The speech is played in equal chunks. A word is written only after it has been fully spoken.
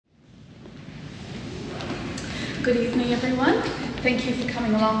Good evening, everyone. Thank you for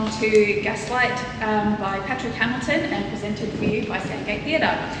coming along to Gaslight by Patrick Hamilton and presented for you by Sandgate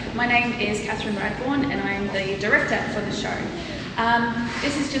Theatre. My name is Catherine Radbourne and I am the director for the show.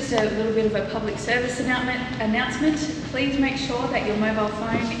 This is just a little bit of a public service announcement. Please make sure that your mobile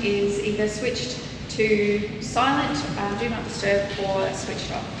phone is either switched to silent, do not disturb, or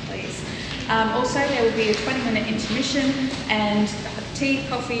switched off, please. Also, there will be a 20-minute intermission and tea,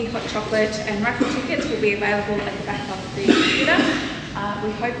 coffee, hot chocolate and raffle tickets will be available at the back of the theatre.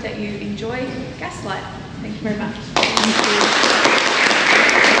 We hope that you enjoy Gaslight. Thank you very much. Thank you.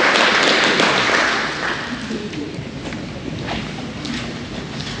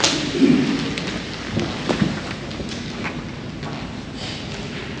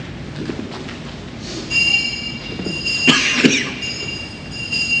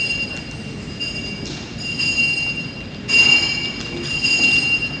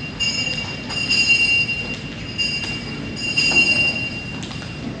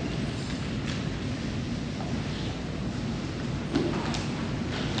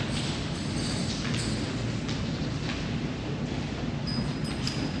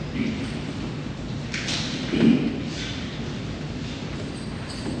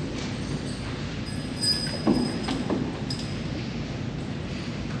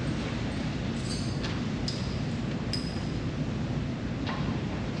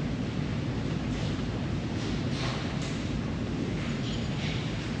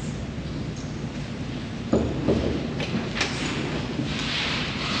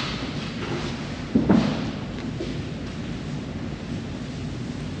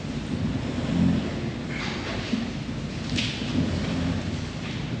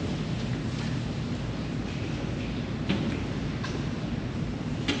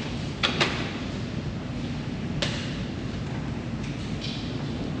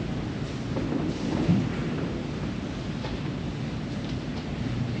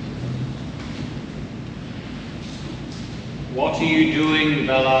 What are you doing,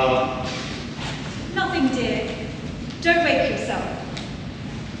 Bella? Nothing, dear. Don't wake yourself.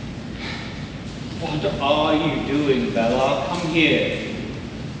 What are you doing, Bella? Come here.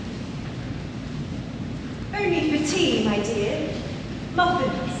 Only for tea, my dear.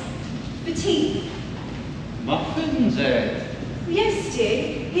 Muffins. For tea. Muffins, eh? Yes,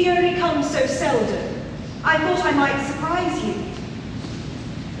 dear. He only comes so seldom. I thought I might surprise you.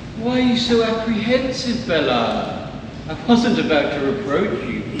 Why are you so apprehensive, Bella? I wasn't about to reproach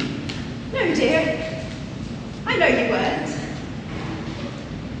you. No, dear. I know you weren't.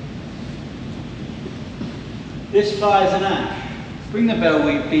 This fire's an ash. Bring the bell,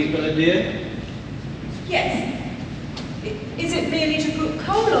 will you please, Bella dear? Yes. Is it merely to put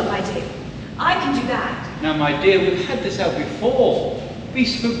coal on, my dear? I can do that. Now, my dear, we've had this out before. Be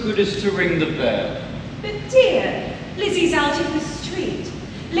so good as to ring the bell. But dear, Lizzie's out in the street.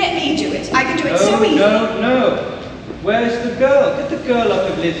 Let me do it. I can do it so easily. No. Where's the girl? Get the girl up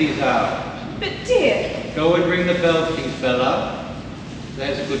if Lizzie's out. But dear... Go and ring the bell, please, Bella.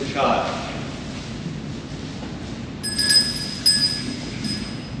 There's a good child.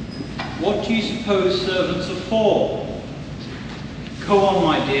 What do you suppose servants are for? Go on,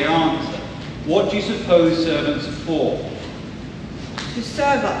 my dear, answer. What do you suppose servants are for? To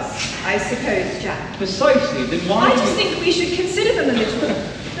serve us, I suppose, Jack. Precisely, then why... I just think we should consider them a little.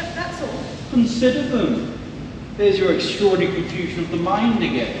 That's all. Consider them. There's your extraordinary confusion of the mind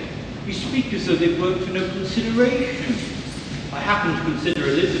again. You speak as though they work for no consideration. I happen to consider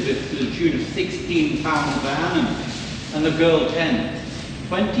Elizabeth to the tune of £16 per annum, and the girl 10.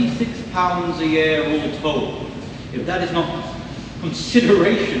 £26 a year all told. If that is not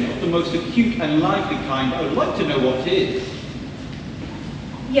consideration of the most acute and lively kind, I would like to know what is.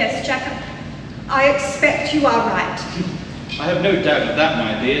 Yes, Jack, I expect you are right. I have no doubt of that,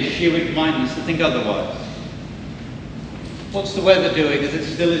 my dear. Sheer weak-mindedness to think otherwise. What's the weather doing? Is it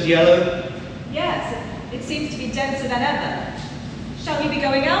still as yellow? Yes, it seems to be denser than ever. Shall we be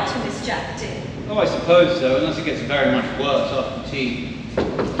going out in this, Jack, dear? Oh, I suppose so, unless it gets very much worse after tea.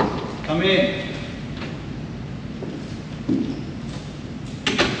 Come in.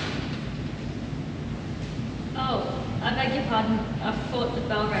 Oh, I beg your pardon. I thought the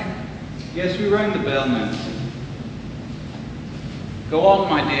bell rang. Yes, we rang the bell, Nancy. Go on,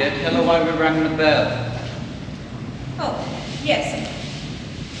 my dear. Tell her why we rang the bell. Oh, yes.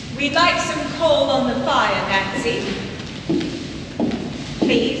 We'd like some coal on the fire, Nancy.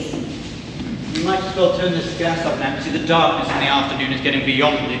 Please. You might as well turn this gas up, Nancy. The darkness in the afternoon is getting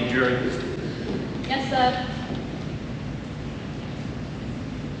beyond endurance. Yes, sir.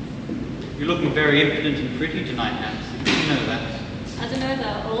 You're looking very impudent and pretty tonight, Nancy. Did you know that? I don't know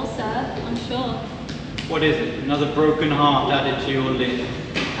that at all, sir. I'm sure. What is it? Another broken heart added to your list?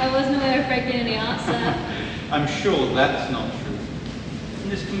 I wasn't aware of breaking any heart, sir. I'm sure that's not true. And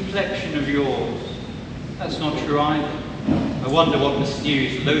this complexion of yours, that's not true either. I wonder what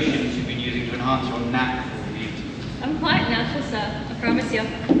mysterious lotions you've been using to enhance your natural beauty. I'm quite natural, sir. I promise you.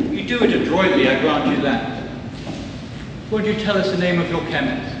 You do it adroitly, I grant you that. Won't you tell us the name of your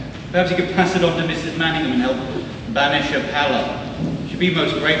chemist? Perhaps you could pass it on to Mrs Manningham and help banish her pallor. She'd be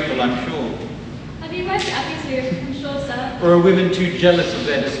most grateful, I'm sure. I'd be most happy to, I'm sure, sir. Or are women too jealous of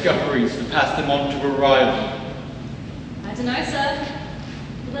their discoveries to pass them on to a rival? I don't know, sir.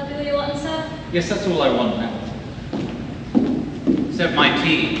 Will that be what you want, sir? Yes, that's all I want now. Except my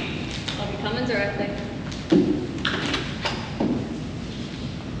tea. I'll be coming directly.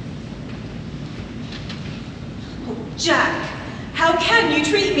 Oh, Jack, how can you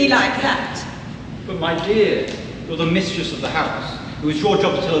treat me like that? But my dear, you're the mistress of the house. It was your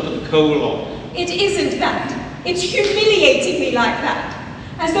job to tell her to put the coal on. It isn't that. It's humiliating me like that.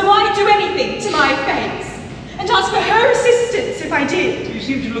 As though I'd do anything to my face. And ask for her assistance if I did. You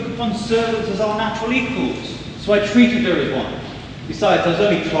seem to look upon servants as our natural equals. So I treated her as one. Besides, I was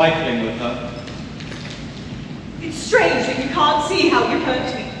only trifling with her. It's strange that you can't see how you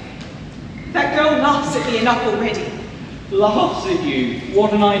hurt me. That girl laughs at me enough already. Laughs at you?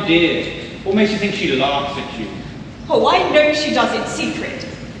 What an idea. What makes you think she laughs at you? Oh, I know she does in secret.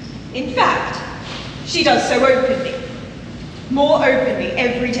 In fact, she does so openly. More openly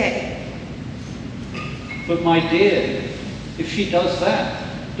every day. But my dear, if she does that,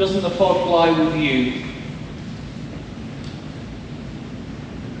 doesn't the fault lie with you?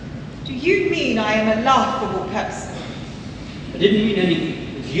 Do you mean I am a laughable person? I didn't mean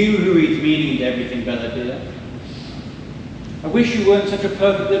anything. It's you who reads meaning into everything, Bella dear. I wish you weren't such a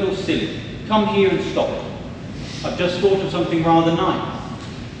perfect little silly. Come here and stop it. I've just thought of something rather nice.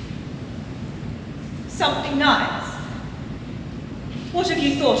 Something nice? What have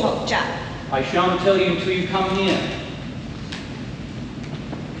you thought of, Jack? I shan't tell you until you come here.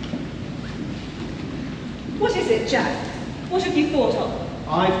 What is it, Jack? What have you thought of?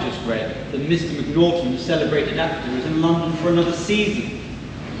 I've just read that Mr Manningham, the celebrated actor, is in London for another season.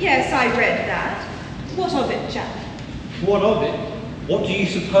 Yes, I read that. What of it, Jack? What of it? What do you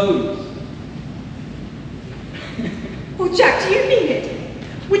suppose? Oh, Jack, do you mean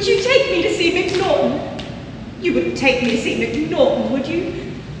it? Would you take me to see McNaughton? You wouldn't take me to see McNaughton, would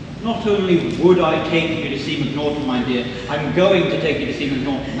you? Not only would I take you to see McNaughton, my dear, I'm going to take you to see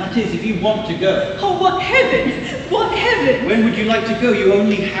McNaughton. That is, if you want to go. Oh, what heaven! What heaven! When would you like to go? You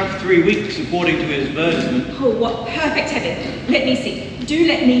only have 3 weeks, according to his advertisement. Oh, what perfect heaven! Let me see. Do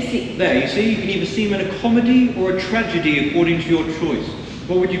let me see. There, you see, you can either see him in a comedy or a tragedy, according to your choice.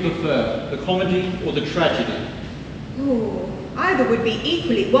 What would you prefer, the comedy or the tragedy? Oh, either would be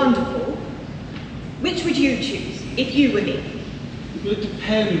equally wonderful. Which would you choose, if you were me? Well, it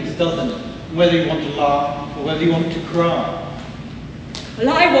depends, doesn't it? Whether you want to laugh or whether you want to cry. Well,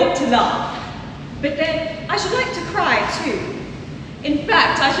 I want to laugh, but then I should like to cry too. In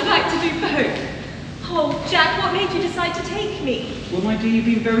fact, I should like to do both. Oh, Jack, what made you decide to take me? Well, my dear, you've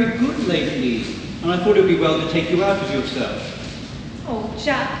been very good lately, and I thought it would be well to take you out of yourself. Oh,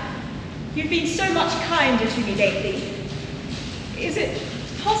 Jack, you've been so much kinder to me lately. Is it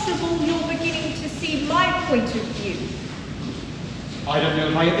possible you're beginning to see my point of view? I don't know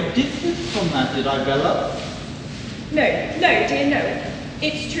if I ever did this from that, did I, Bella? No, dear, no.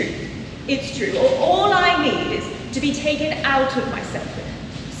 It's true. It's true. All I need is to be taken out of myself.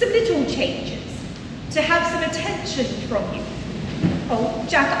 Some little changes. To have some attention from you. Oh,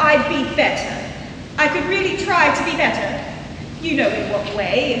 Jack, I'd be better. I could really try to be better. You know in what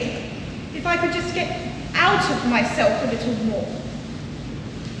way. If I could just get out of myself a little more.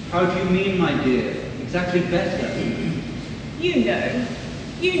 How do you mean, my dear? Exactly better? You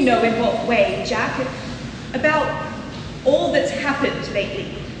know in what way, Jack, about all that's happened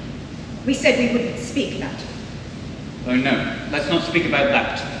lately. We said we wouldn't speak about it. Oh no, let's not speak about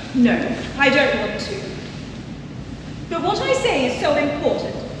that. No, I don't want to. But what I say is so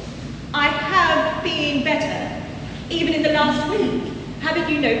important. I have been better, even in the last week. Haven't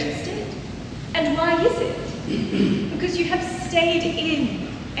you noticed it? And why is it? Because you have stayed in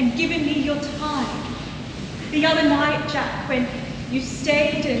and given me your time. The other night, Jack, when you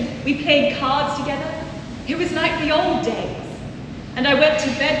stayed and we played cards together, it was like the old days. And I went to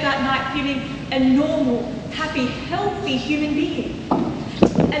bed that night feeling a normal, happy, healthy human being.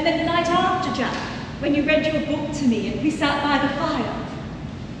 And then the night after, Jack, when you read your book to me and we sat by the fire,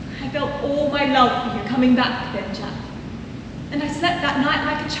 I felt all my love for you coming back then, Jack. And I slept that night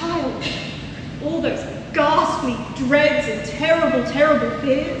like a child. All those ghastly dreads and terrible, terrible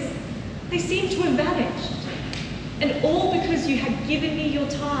fears, They seem to have vanished. And all because you had given me your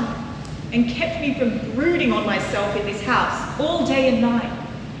time and kept me from brooding on myself in this house all day and night.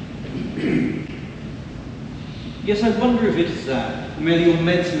 Yes, I wonder if it is that, or merely your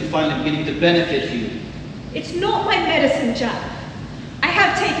medicine is finally beginning to benefit you. It's not my medicine, Jack. I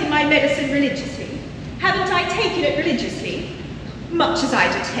have taken my medicine religiously. Haven't I taken it religiously? Much as I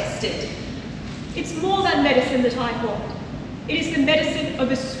detest it. It's more than medicine that I want. It is the medicine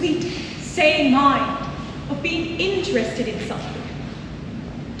of a sweet, sane mind, of being interested in something.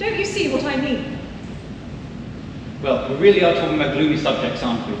 Don't you see what I mean? Well, we really are talking about gloomy subjects,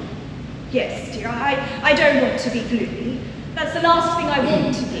 aren't we? Yes, dear, I don't want to be gloomy. That's the last thing I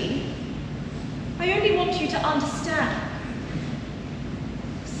want to be. I only want you to understand.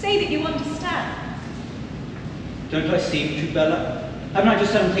 Say that you understand. Don't I seem to, Bella? Haven't I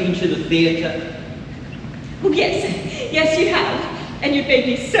just taken you to the theatre? Oh, yes. Yes, you have. And you've made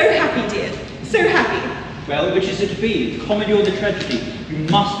me so happy, dear. So happy. Well, which is it to be? The comedy or the tragedy? You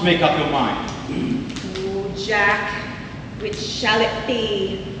must make up your mind. Oh, Jack. Which shall it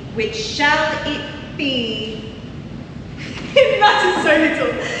be? Which shall it be? It matters so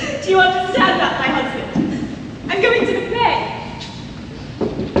little. Do you understand that, my husband? I'm going to the play.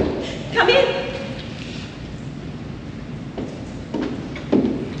 Come in.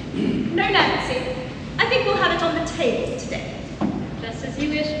 No, Nancy. I think we'll have it on the table today. Just as you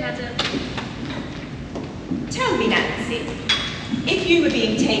wish, madam. Tell me, Nancy, if you were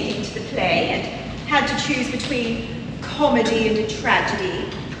being taken to the play and had to choose between comedy and a tragedy,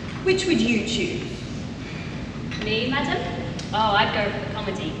 which would you choose? Me, madam? Oh, I'd go for the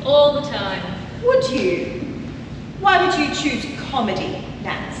comedy all the time. Would you? Why would you choose comedy,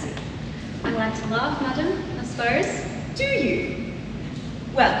 Nancy? I like to laugh, madam, I suppose. Do you?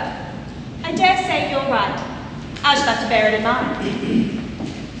 Well, I dare say you're right. I shall have to bear it in mind.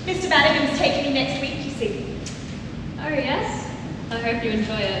 Mr Manningham's taking me next week, you see. Oh, yes? I hope you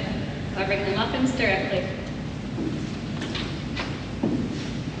enjoy it. I bring the muffins directly.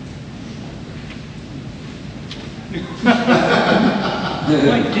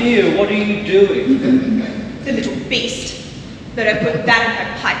 My dear, what are you doing? The little beast. Let her put that in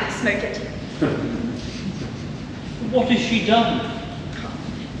her pipe and smoke it. What has she done?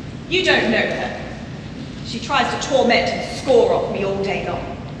 You don't know her. She tries to torment and score off me all day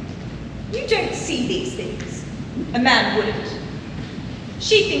long. You don't see these things. A man wouldn't.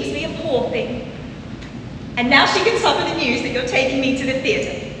 She thinks me a poor thing. And now she can suffer the news that you're taking me to the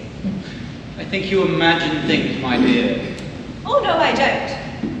theatre. I think you imagine things, my dear. Oh, no, I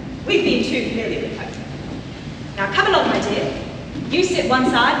don't. We've been too familiar with her. Now, come along, my dear. You sit one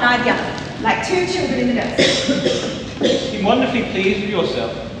side and I the other, like two children in the nursery. You seem wonderfully pleased with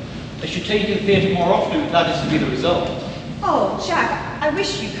yourself. I should take you to the theatre more often if that is to be the result. Oh, Jack, I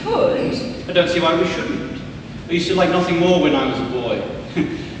wish you could. I don't see why we shouldn't. I used to like nothing more when I was a boy.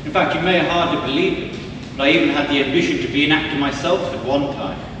 In fact, you may hardly believe it, but I even had the ambition to be an actor myself at one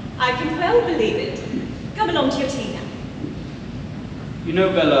time. I can well believe it. Come along to your tea now. You know,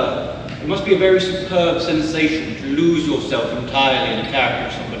 Bella, it must be a very superb sensation to lose yourself entirely in the character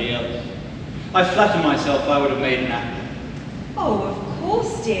of somebody else. I flatter myself I would have made an actor. Oh, of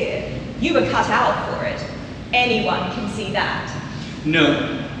course, dear. You were cut out for it. Anyone can see that.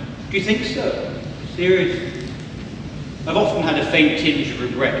 No. Do you think so? Seriously? I've often had a faint tinge of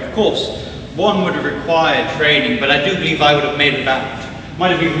regret. Of course, one would have required training, but I do believe I would have made it out.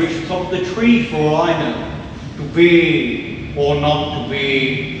 Might have even reached the top of the tree for all I know. To be or not to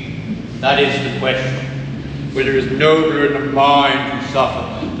be, that is the question. Whether it is nobler in the mind to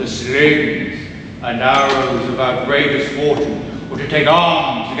suffer the slings and arrows of our greatest fortune, or to take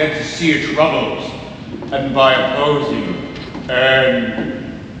arms against the sea of troubles, and by opposing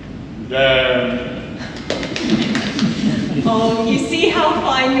and them. Oh, you see how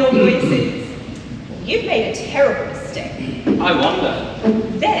fine your voice is? You've made a terrible mistake. I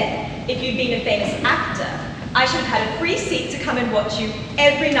wonder. Then, if you'd been a famous actor, I should have had a free seat to come and watch you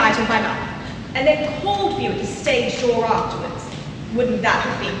every night of my life, and then called for you at the stage door afterwards. Wouldn't that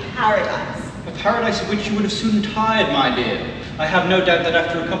have been paradise? A paradise of which you would have soon tired, my dear. I have no doubt that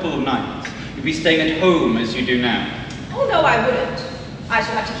after a couple of nights, you'd be staying at home as you do now. Oh, no, I wouldn't. I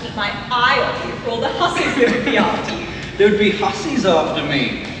should have to keep my eye on you for all the hussies that would be after you. There would be hussies after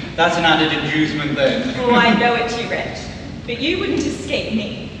me. That's an added inducement then. Oh, I know it, you wretch. But you wouldn't escape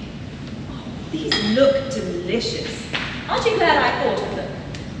me. Oh, these look delicious. Aren't you glad I thought of them?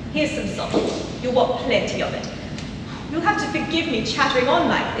 Here's some sausage. You'll want plenty of it. You'll have to forgive me chattering on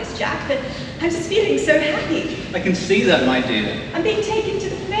like this, Jack, but I'm just feeling so happy. I can see that, my dear. I'm being taken to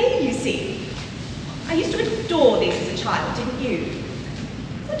the play, you see. I used to adore these as a child, didn't you?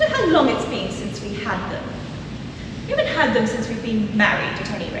 I wonder how long it's been since we had them. We haven't had them since we've been married,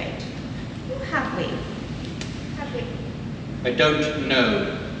 at any rate. Or have we? Have we? I don't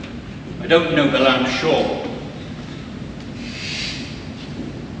know. I don't know, Bella, I'm sure.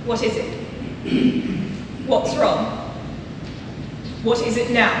 What is it? What's wrong? What is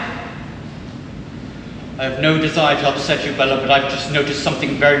it now? I have no desire to upset you, Bella, but I've just noticed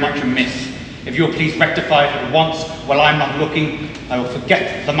something very much amiss. If you'll please rectify it at once, while I'm not looking, I will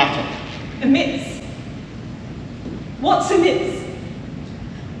forget the matter. Amiss? What's amiss?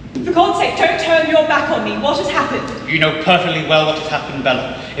 For God's sake, don't turn your back on me. What has happened? You know perfectly well what has happened,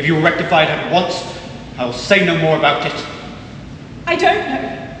 Bella. If you will rectify it at once, I will say no more about it. I don't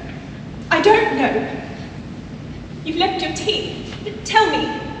know. I don't know. You've left your teeth. Tell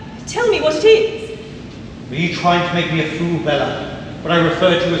me what it is. Were you trying to make me a fool, Bella? What I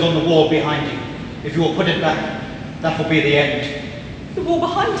referred to is on the wall behind you. If you will put it back, that will be the end. The wall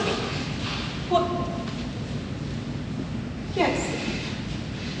behind me? What? Yes.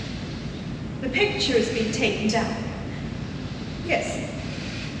 The picture has been taken down. Yes.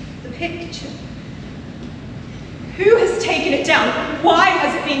 The picture. Who has taken it down? Why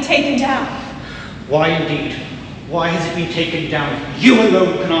has it been taken down? Why indeed? Why has it been taken down? You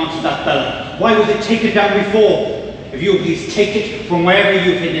alone can answer that, Bella. Why was it taken down before? If you will please take it from wherever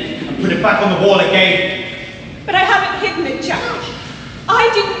you've hidden it and put it back on the wall again. But I haven't hidden it, Jack.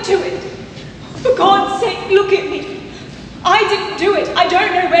 I didn't do it. For God's sake, look at me. I didn't do it. I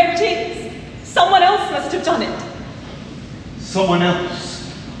don't know where it is. Someone else must have done it. Someone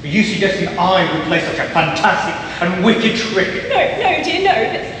else? Are you suggesting I would play such a fantastic and wicked trick? No, dear,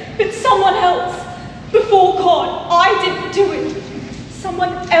 no. But someone else. Before God, I didn't do it.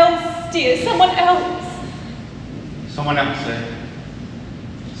 Someone else, dear, someone else. Someone else, eh?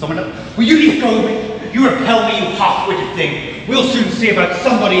 Someone else? Will you leave go of me? You repel me, you half-witted thing. We'll soon see about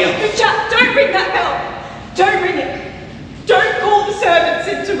somebody else. No, Jack, don't ring that bell. Don't ring it. Don't call the servants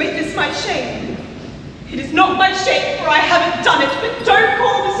in to witness my shame. It is not my shame, for I haven't done it, but don't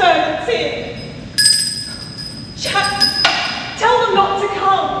call the servants in. Jack, tell them not to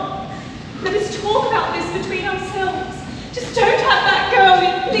come. Let us talk about this between ourselves. Just don't have that girl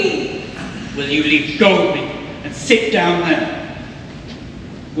in, please. Will you leave go of me and sit down there?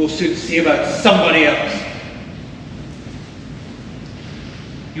 We'll soon see about somebody else.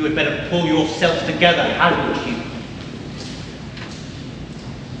 You had better pull yourself together, hadn't you?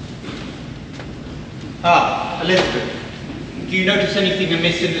 Ah, Elizabeth, do you notice anything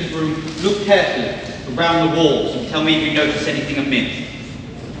amiss in this room? Look carefully around the walls and tell me if you notice anything amiss.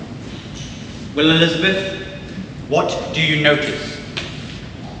 Well, Elizabeth, what do you notice?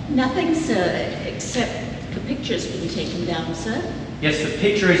 Nothing, sir, except the picture's been taken down, sir. Yes, the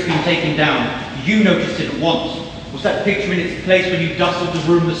picture has been taken down. You noticed it at once. Was that picture in its place when you dusted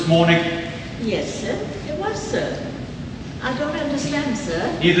the room this morning? Yes, sir, it was, sir. I don't understand,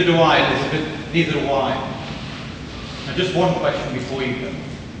 sir. Neither do I, Elizabeth. Neither do I. Now, just one question before you go.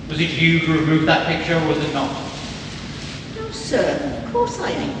 Was it you who removed that picture, or was it not? No, sir, of course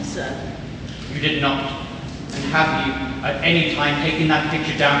I ain't, sir. You did not. And have you, at any time, taken that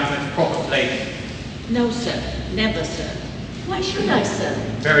picture down to its proper place? No, sir, never, sir. Why should I, sir?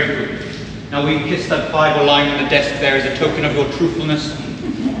 Very good. Now, will you kiss that Bible line on the desk there as a token of your truthfulness?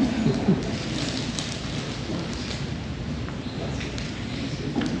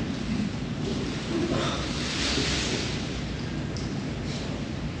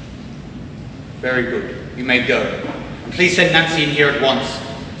 Very good. You may go. And please send Nancy in here at once.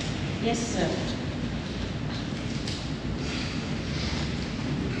 Yes, sir.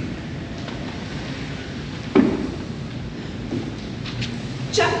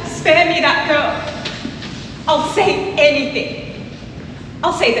 Jack, spare me that girl. I'll say anything.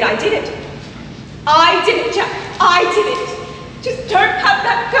 I'll say that I did it. I did it, Jack. I did it. Just don't have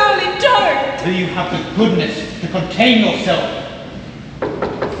that girl in, don't. Will you have the goodness to contain yourself?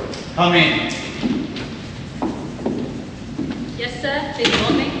 Come in. Yes, sir. Did you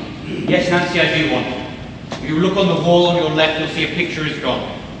want me? Yes, Nancy, I do want you. If you look on the wall on your left, you'll see a picture is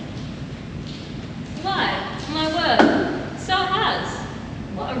gone. Why? My word. So it has.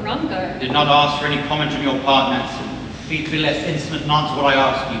 What a rumgo. I did not ask for any comment on your part, Nancy. Please be less insolent and answer what I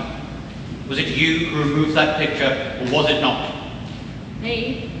ask you. Was it you who removed that picture, or was it not?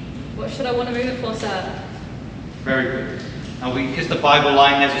 Me? What should I want to move it for, sir? Very good. Now we kiss the Bible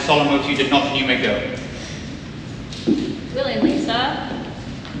line. There's a solemn oath you did not, and you may go. Willingly, sir.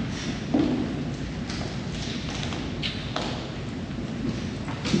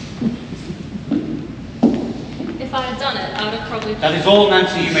 If I had done it, I would have probably... That is all,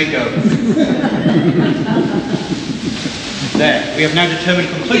 Nancy, you may go. There, we have now determined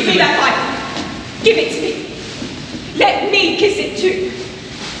conclusively... Give me that Bible. Give it to me. Let me kiss it too.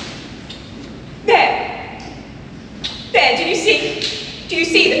 There. There, do you see? Do you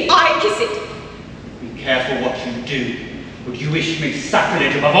see that I kiss it? Be careful what you do. Would you wish to make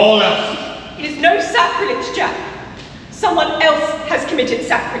sacrilege above all else? It is no sacrilege, Jack. Someone else has committed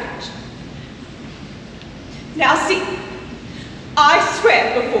sacrilege. Now see, I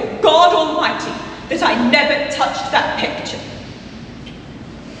swear before God Almighty that I never touched that picture.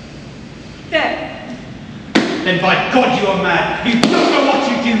 There. Then by God you are mad. You don't know what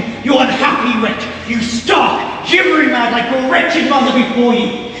you do. You unhappy wretch. You stark, gibbering mad like your wretched mother before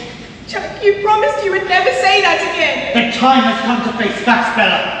you. Jack, you promised you would never say that again. The time has come to face facts,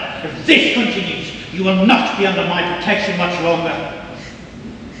 Bella. If this continues, you will not be under my protection much longer.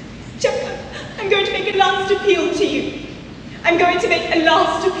 Jack, I'm going to make a last appeal to you. I'm going to make a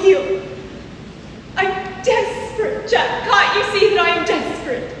last appeal. I'm desperate, Jack. Can't you see that I am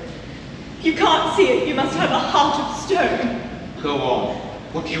desperate? If you can't see it, you must have a heart of stone. Go on.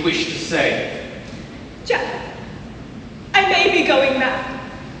 What do you wish to say? Jack, I may be going mad,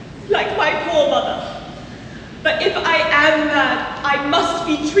 like my poor mother. But if I am mad, I must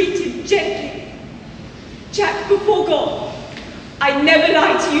be treated gently. Jack, before God, I never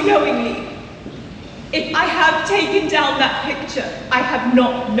lied to you knowingly. If I have taken down that picture, I have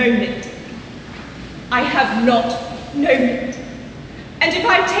not known it. I have not known it. And if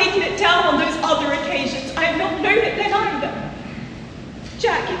I've taken it down on those other occasions, I have not known it then either.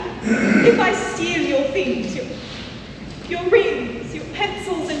 Jack, if I steal your things, your rings, your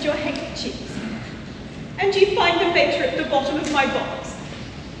pencils and your handkerchiefs, and you find them later at the bottom of my box,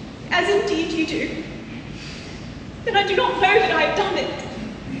 as indeed you do, then I do not know that I have done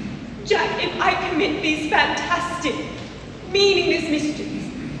it. Jack, if I commit these fantastic, meaningless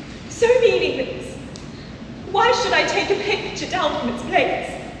mysteries, so meaningless, why should I take a picture down from its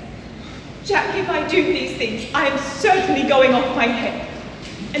place? Jack, if I do these things, I am certainly going off my head,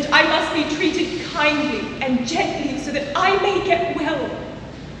 and I must be treated kindly and gently so that I may get well.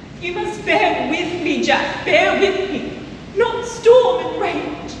 You must bear with me, Jack, bear with me, not storm and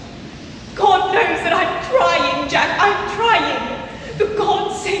rage. God knows that I'm trying, Jack, I'm trying. For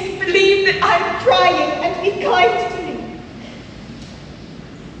God's sake, believe that I'm trying and be kind to me.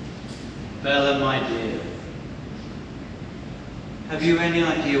 Bella, my dear, have you any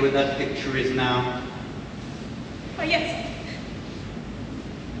idea where that picture is now? Oh, yes.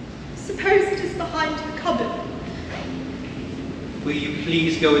 Suppose it is behind the cupboard. Will you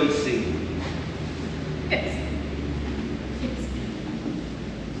please go and see? Yes. Yes.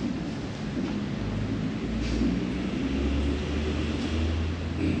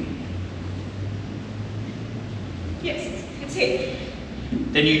 Yes, it's here.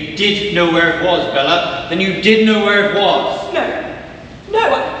 Then you did know where it was, Bella. Then you did know where it was. No,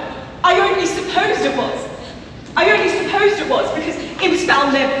 I only supposed it was. I only supposed it was because it was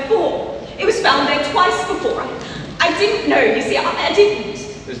found there before. It was found there twice before. I didn't know, you see, I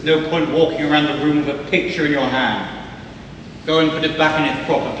didn't. There's no point walking around the room with a picture in your hand. Go and put it back in its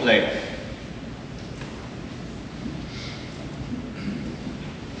proper place.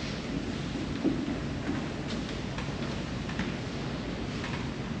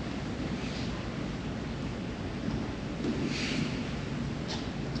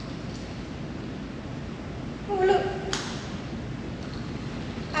 Oh, look.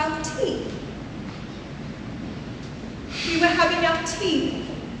 Our tea. We were having our tea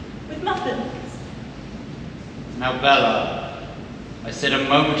with muffins. Now, Bella, I said a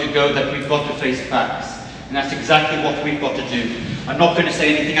moment ago that we've got to face facts, and that's exactly what we've got to do. I'm not going to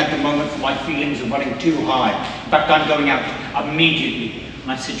say anything at the moment for my feelings are running too high. In fact, I'm going out immediately,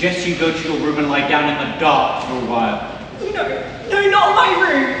 and I suggest you go to your room and lie down in the dark for a while. No, not my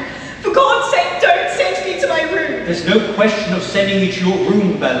room. For God's sake, don't send me to my room. There's no question of sending you to your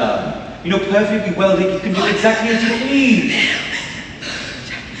room, Bella. You know perfectly well that you can do exactly as you please.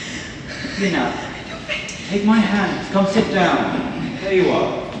 Here now, take my hands, come sit down. There you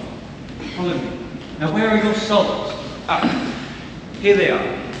are. Follow me. Now where are your salts? Ah, here they are.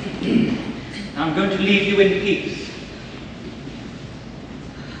 Now I'm going to leave you in peace.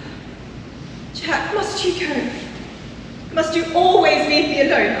 Jack, must you go? Must you always leave me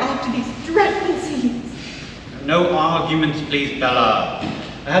alone after these dreadful scenes? No arguments, please, Bella.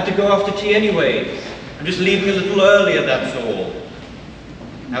 I had to go after tea anyway. I'm just leaving a little earlier, that's all.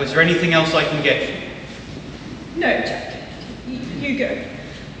 Now, is there anything else I can get you? No, Jack. You go.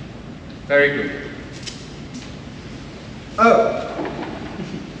 Very good. Oh.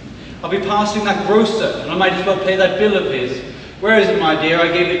 I'll be passing that grocer, and I might as well pay that bill of his. Where is it, my dear?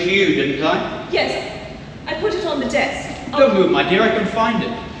 I gave it to you, didn't I? Yes, I put it on the desk. Don't move, my dear, I can find it.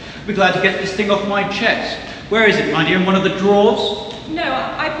 I'll be glad to get this thing off my chest. Where is it, my dear, in one of the drawers? No,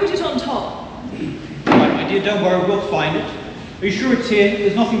 I put it on top. Right, my dear, don't worry, we'll find it. Are you sure it's here?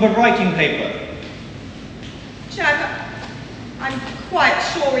 There's nothing but writing paper. Jack, I'm quite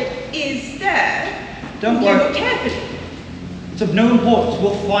sure it is there. Don't You worry. look carefully. It's of no importance,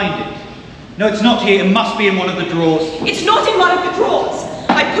 we'll find it. No, it's not here, it must be in one of the drawers. It's not in one of the drawers.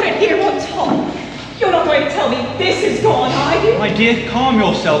 I put it here on top. You're not going to tell me this is gone, are you? My dear, calm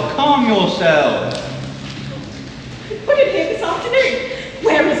yourself, calm yourself. I put it here this afternoon.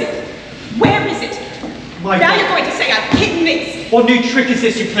 Where is it? Where is it? My Now dear, you're going to say I've hidden this. what new trick is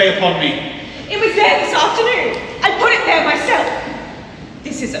this you play upon me? It was there this afternoon. I put it there myself.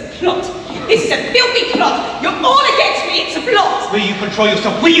 This is a plot. This is a filthy plot. You're all against me. It's a plot. Will you control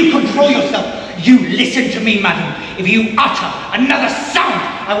yourself? Will you control yourself? You listen to me, madam. If you utter another sound,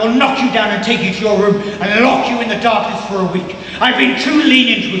 I will knock you down and take you to your room and lock you in the darkness for a week. I've been too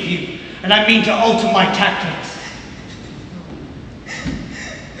lenient with you, and I mean to alter my tactics.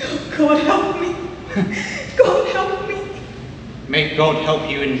 God help me. God help me. May God help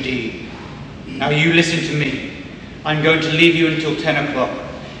you indeed. Now you listen to me. I'm going to leave you until 10 o'clock.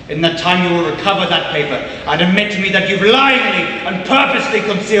 In that time you will recover that paper and admit to me that you've liingly and purposely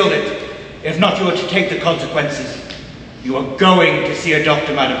concealed it. If not, you are to take the consequences. You are going to see a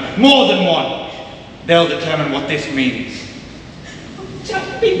doctor, madam. More than one. They'll determine what this means.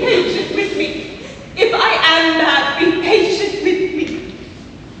 Just be patient with me. If I am mad, be patient with me.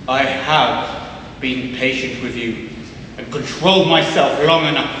 I have been patient with you and controlled myself long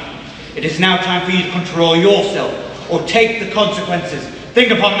enough. It is now time for you to control yourself or take the consequences.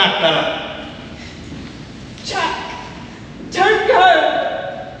 Think upon that, Bella. Jack, don't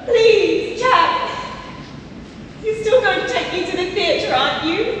go. Please, Jack. You're still going to take me to the theatre, aren't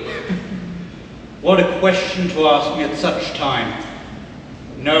you? What a question to ask me at such time.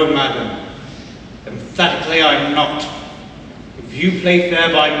 No, madam. Emphatically, I'm not. If you play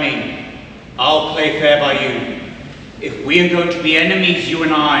fair by me, I'll play fair by you. If we are going to be enemies, you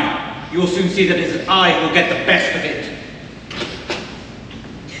and I, you'll soon see that it is I who will get the best of it.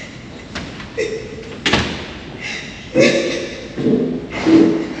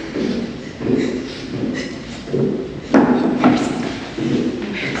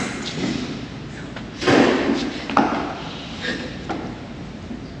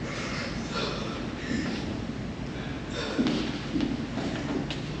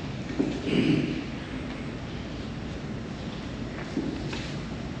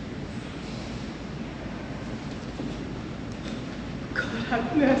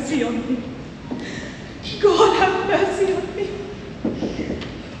 Have mercy on me. God, have mercy on me.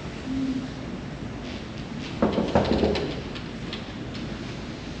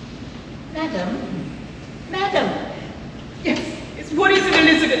 Madam? Madam? Yes, what is it,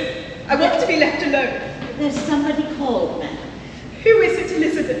 Elizabeth? I want to be left alone. There's somebody called, madam. Who is it,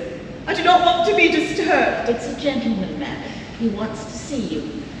 Elizabeth? I do not want to be disturbed. It's a gentleman, madam. He wants to see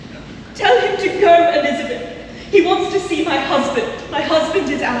you. Tell him to go, Elizabeth. He wants to see my husband. My husband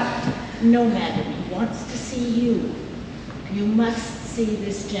is out. No, madam. He wants to see you. You must see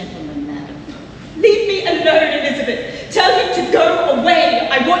this gentleman, madam. Leave me alone, Elizabeth. Tell him to go away.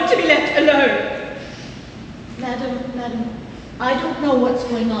 I want to be left alone. Madam, I don't know what's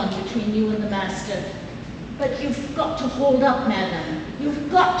going on between you and the master, but you've got to hold up, madam. You've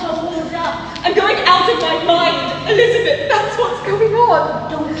got to hold up. I'm going out of my mind. Elizabeth, that's what's going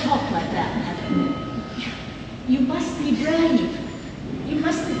on. Don't talk like that, madam. You must be brave. You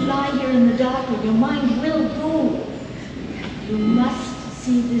mustn't lie here in the dark or your mind will go. You must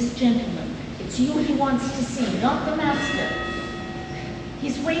see this gentleman. It's you he wants to see, not the master.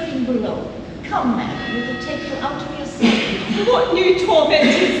 He's waiting below. Come, madam, it'll take you out of your sleep. What new torment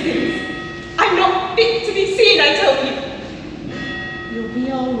is this? I'm not fit to be seen, I tell you. You'll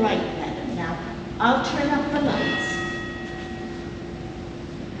be all right, madam. Now, I'll turn up the lights.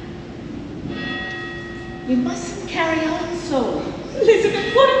 You mustn't carry on so.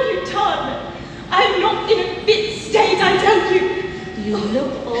 Elizabeth, what have you done? I'm not in a fit state, I tell you. You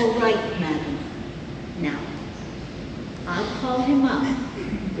look all right, madam. Now, I'll call him up.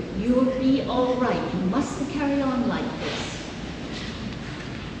 You'll be all right. You mustn't carry on like this.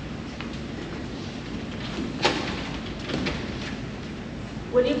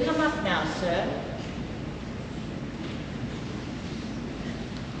 Will you come up now, sir?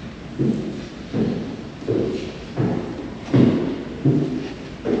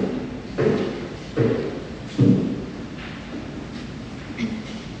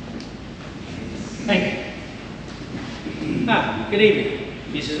 Thank you. Good evening.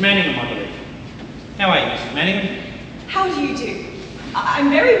 Mrs. Manningham, I believe. How are you, Mrs. Manningham? How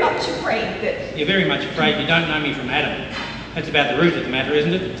much afraid that... You're very much afraid you don't know me from Adam. That's about the root of the matter,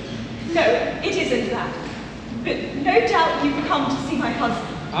 isn't it? No, it isn't that. But no doubt you've come to see my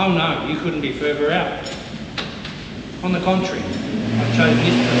husband. Oh no, you couldn't be further out. On the contrary, I've chosen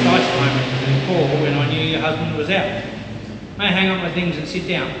this precise moment to call when I knew your husband was out. May I hang up my things and sit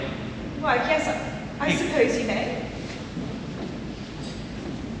down? Why, yes, I suppose you may.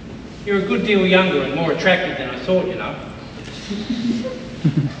 You're a good deal younger and more attractive than I thought, you know.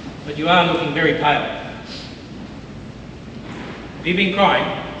 But you are looking very pale. Have you been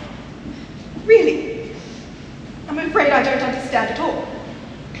crying? Really? I'm afraid I don't understand at all.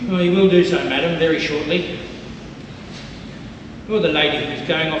 Well, you will do so, madam, very shortly. You're the lady who's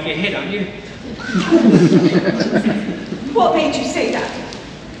going off your head, aren't you? What made you say that?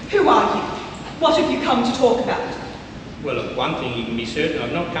 Who are you? What have you come to talk about? Well, of one thing you can be certain,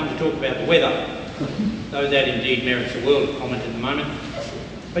 I've not come to talk about the weather, though that indeed merits a world of comment at the moment.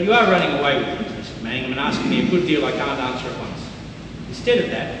 But you are running away with me, Mr Manningham, and asking me a good deal I can't answer at once. Instead of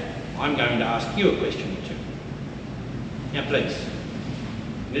that, I'm going to ask you a question or two. Now please,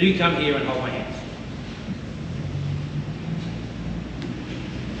 will you come here and hold my hands?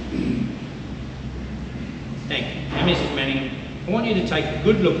 Thank you. Now, Mrs Manningham, I want you to take a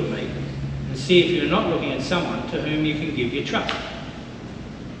good look at me and see if you're not looking at someone to whom you can give your trust.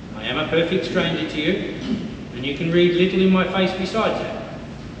 I am a perfect stranger to you, and you can read little in my face besides that.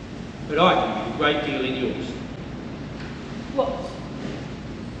 But I can read a great deal in yours.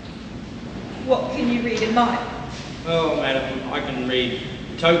 What can you read in mine? Oh, madam, I can read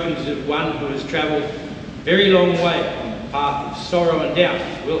the tokens of one who has travelled a very long way on the path of sorrow and doubt,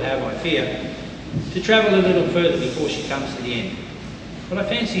 will have, I fear, to travel a little further before she comes to the end. But I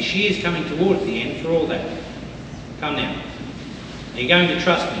fancy she is coming towards the end for all that. Come now. Are you going to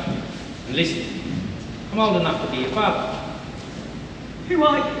trust me? And listen, I'm old enough to be your father. Who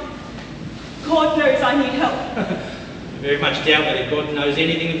are you? God knows I need help. I very much doubt whether God knows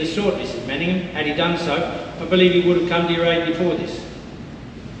anything of the sort, Mrs Manningham. Had he done so, I believe he would have come to your aid before this.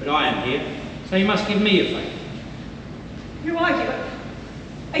 But I am here, so you must give me a favour. Who are you?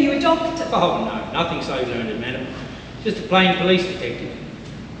 Are you a doctor? Oh no, nothing so learned, madam. Just a plain police detective.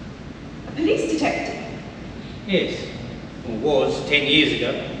 A police detective? Yes, or was 10 years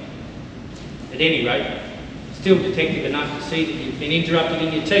ago. At any rate, still detective enough to see that you've been interrupted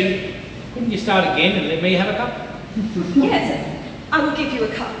in your tea. Couldn't you start again and let me have a cup? Yes, I will give you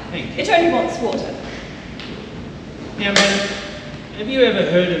a cup. Thank you. It only wants water. Now, madam, have you ever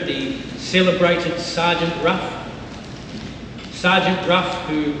heard of the celebrated Sergeant Ruff? Sergeant Ruff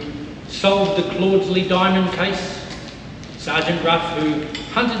who solved the Claudesley diamond case? Sergeant Ruff who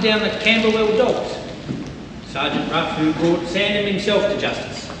hunted down the Camberwell dogs? Sergeant Ruff who brought Sandham himself to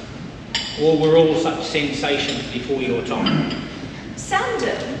justice? Or were all such sensations before your time?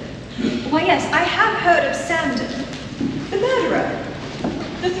 Sandham? Why yes, I have heard of Sandham. The murderer.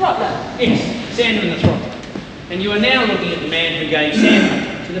 The throttler. Yes, Sandham the throttler. And you are now looking at the man who gave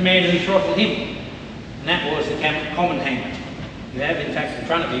Sandham to the man who throttled him. And that was the common hangman. You have, in fact, in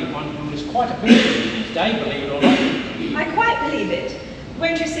front of you one who was quite a person in his day, believe it or not. I quite believe it.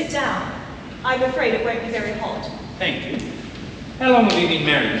 Won't you sit down? I'm afraid it won't be very hot. Thank you. How long have you been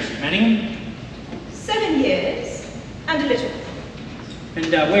married, Mrs Manningham? 7 years and a little. And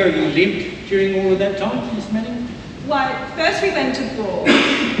where have you lived during all of that time, Mrs Manningham? Why, first we went abroad,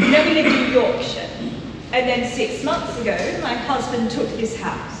 then we lived in Yorkshire, and then 6 months ago my husband took this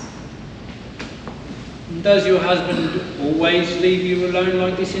house. Does your husband always leave you alone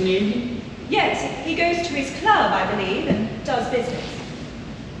like this in the evening? Yes, he goes to his club, I believe, and does business.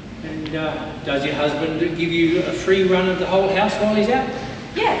 And does your husband give you a free run of the whole house while he's out?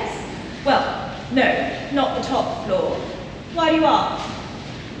 Yes. Well, no, not the top floor. Why do you ask?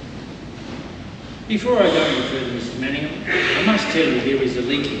 Before I go any further, Mrs Manningham, I must tell you there is a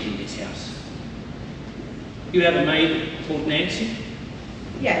leakage in this house. You have a maid called Nancy?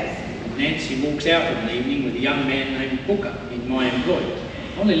 Yes. Nancy walks out of an evening with a young man named Booker in my employ.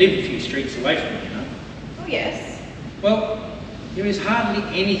 I only live a few streets away from you, you know. Oh, yes. Well, there is hardly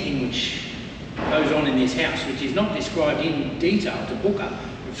anything which goes on in this house which is not described in detail to Booker,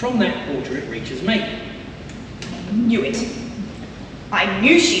 but from that quarter it reaches me. I knew it. I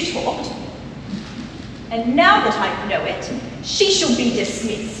knew she talked. And now that I know it, she shall be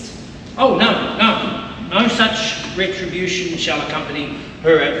dismissed. Oh, no. No such retribution shall accompany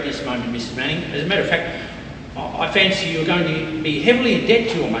her at this moment, Mrs Manning. As a matter of fact, I fancy you're going to be heavily in debt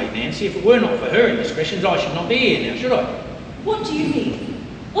to your maid, Nancy. If it were not for her indiscretions, I should not be here now, should I? What do you mean?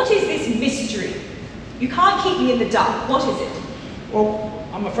 What is this mystery? You can't keep me in the dark. What is it? Well,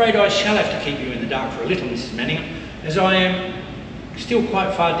 I'm afraid I shall have to keep you in the dark for a little, Mrs Manningham, as I am still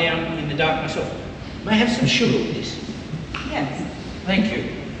quite far down in the dark myself. May I have some sugar with this? Yes. Thank you.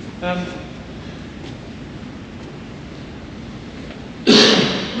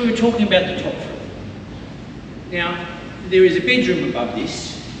 We were talking about the top floor. Now, there is a bedroom above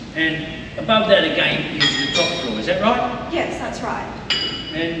this, and above that again is the top floor. Is that right? Yes, that's right.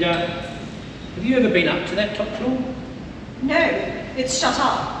 And have you ever been up to that top floor? No, it's shut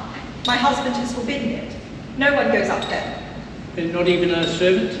up. My husband has forbidden it. No one goes up there. And not even a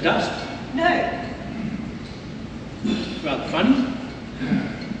servant to dust? No. Rather funny.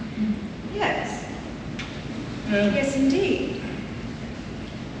 Yes. Yes, indeed.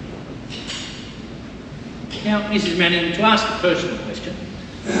 Now, Mrs Manningham, to ask a personal question,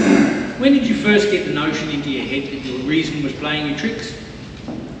 when did you first get the notion into your head that your reason was playing you tricks?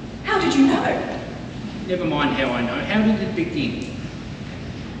 How did you know? Never mind how I know. How did it begin?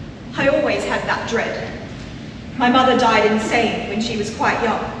 I always had that dread. My mother died insane when she was quite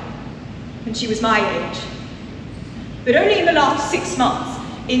young, when she was my age. But only in the last 6 months,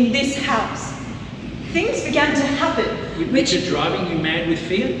 in this house, things began to happen Which are driving you mad with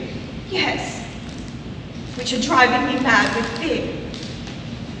fear? Yes, which are driving me mad with fear.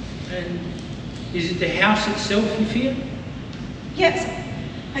 And is it the house itself you fear? Yes,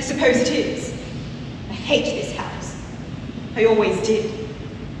 I suppose it is. I hate this house. I always did.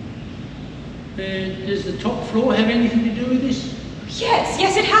 Does the top floor have anything to do with this? Yes,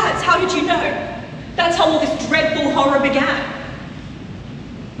 yes it has. How did you know? That's how all this dreadful horror began.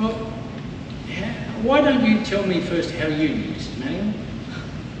 Well, why don't you tell me first how you knew, Mrs Manningham?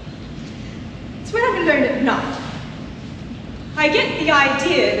 It's when I'm alone at night. I get the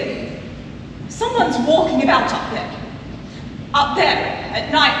idea that someone's walking about up there. Up there,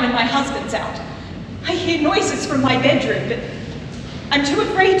 at night when my husband's out. I hear noises from my bedroom, but I'm too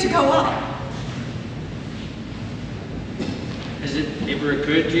afraid to go up. Has it ever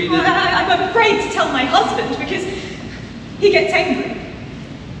occurred to you Well, that... I'm afraid to tell my husband because he gets angry.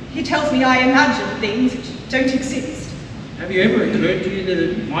 He tells me I imagine things which don't exist. Have you ever occurred to you that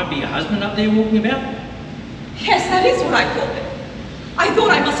it might be your husband up there walking about? Yes, that is what I thought. I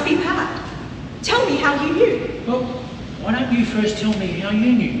thought I must be mad. Tell me how you knew. Well, why don't you first tell me how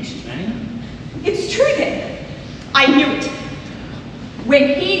you knew, Mrs Manningham? It's true then. I knew it.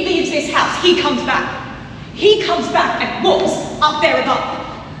 When he leaves this house, he comes back. He comes back and looks up there above.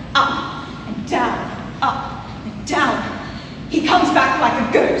 Up and down, up and down. He comes back like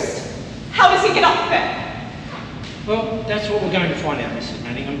a ghost. How does he get up there? Well, that's what we're going to find out, Mrs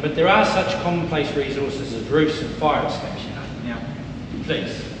Manningham, but there are such commonplace resources as roofs and fire escapes, you know. Now,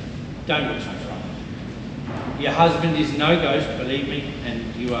 please, don't look so frightened. Your husband is no ghost, believe me,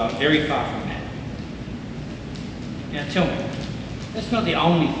 and you are very far from that. Now tell me, that's not the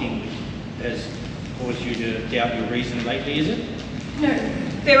only thing that has caused you to doubt your reason lately, is it? No,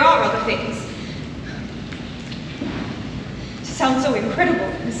 there are other things. It sounds so incredible.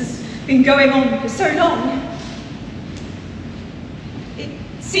 This has been going on for so long. It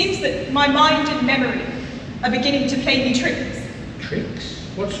seems that my mind and memory are beginning to play me tricks. Tricks?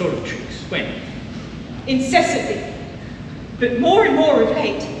 What sort of tricks? When? Incessantly, but more and more of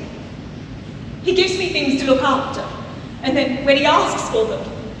late. He gives me things to look after, and then when he asks for them,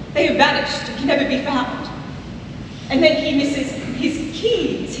 they have vanished and can never be found. And then he misses his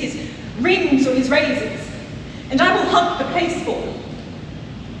keys, his rings or his razors, and I will hunt the place for them.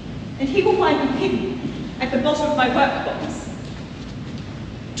 And he will find them hidden at the bottom of my workbox.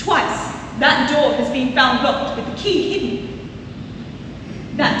 Twice, that door has been found locked with the key hidden.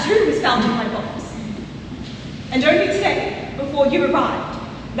 That too was found in my box. And only today, before you arrived,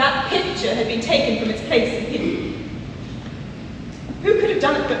 that picture had been taken from its place and hidden. Who could have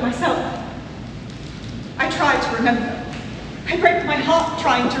done it but myself? I tried to remember. I broke my heart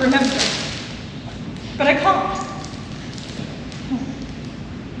trying to remember. But I can't.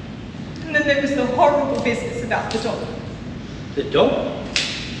 And then there was the horrible business about the dog. The dog?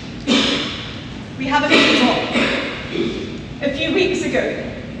 We have a little dog. A few weeks ago,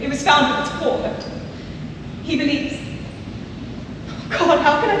 it was found with its paw, but he believes. God,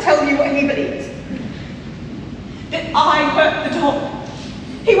 how can I tell you what he believes? That I hurt the dog.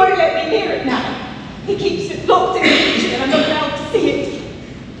 He won't let me near it now. He keeps it locked in the kitchen and I'm not allowed to see it.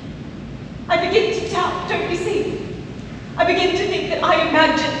 I begin to doubt, don't you see? I begin to think that I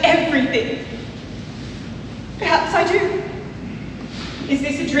imagine everything. Perhaps I do. Is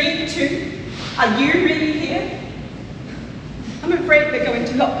this a dream too? Are you really here? I'm afraid they're going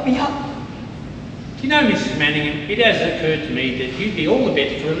to lock me up. You know, Mrs Manningham, it has occurred to me that you'd be all the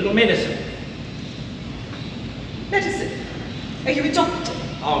better for a little medicine. Medicine? Are you a doctor?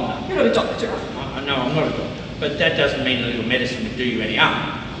 Oh, no. You're not a doctor, are you? No, I'm not a doctor. But that doesn't mean a little medicine would do you any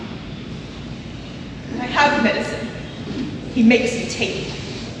harm. I have medicine. He makes me take it.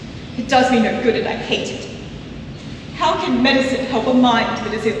 It does me no good and I hate it. How can medicine help a mind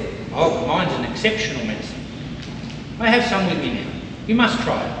that is ill? Oh, mine's an exceptional medicine. I have some with me now. You must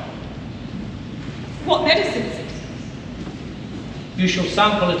try it. What medicine is it? You shall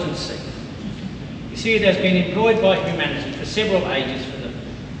sample it and see. You see, it has been employed by humanity for several ages for the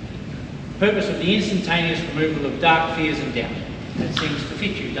purpose of the instantaneous removal of dark fears and doubt. That seems to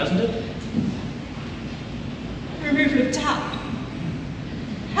fit you, doesn't it? Removal of doubt.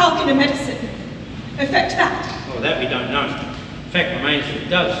 How can a medicine affect that? Well, that we don't know. In fact, my man said it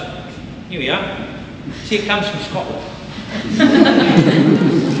does. Here we are. See, it comes from Scotland.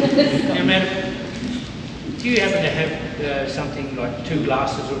 Now, madam, do you happen to have something like 2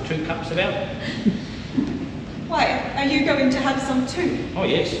 glasses or 2 cups about? Why, are you going to have some too? Oh,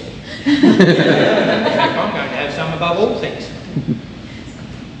 yes. In fact, I'm going to have some above all things.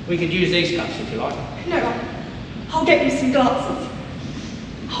 We could use these cups if you like. No, I'll get you some glasses.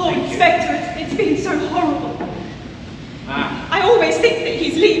 Oh, Inspector, it's been so horrible. Ah. I always think that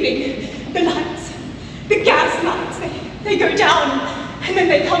he's leaving. The lights, the gas lights, they go down and then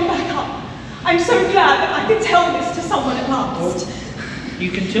they come back up. I'm so glad that I could tell this to someone at last. Well,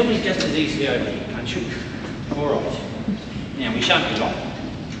 you can tell me just as easily over here, can't you? All right. Now, we shan't be long.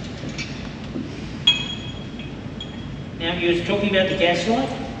 Now, you were talking about the gaslight?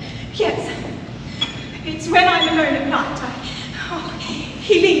 Yes. It's when I'm alone at night.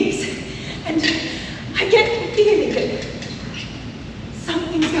 He leaves. And I get the feeling that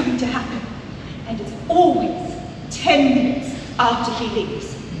something's going to happen. And it's always 10 minutes after he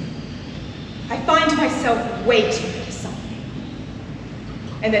leaves. I find myself waiting for something.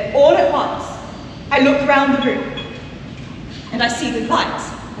 And then all at once, I look around the room and I see the lights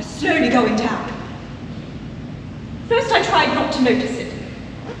are slowly going down. First I tried not to notice it,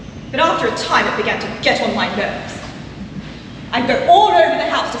 but after a time it began to get on my nerves. I'd go all over the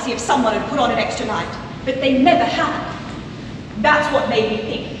house to see if someone had put on an extra light, but they never had. That's what made me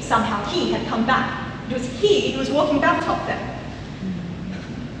think that somehow he had come back. It was he who was walking about up there.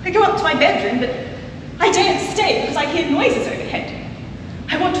 I go up to my bedroom, but I daren't stay because I hear noises overhead.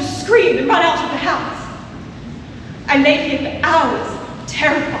 I want to scream and run out of the house. I lay here for hours,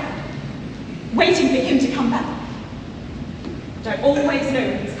 terrified, waiting for him to come back. But I always know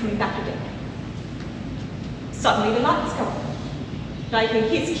when he's coming back again. Suddenly the lights go on, and I hear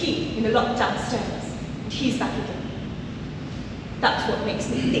his key in the lock downstairs, and he's back again. That's what makes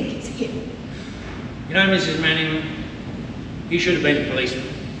me think it's him. You know, Mrs. Manningham, you should have been a policeman.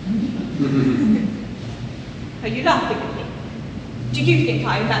 Are you laughing at me? Do you think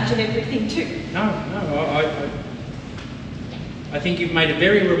I imagine everything too? No, I think you've made a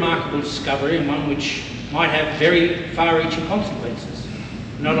very remarkable discovery and one which might have very far-reaching consequences.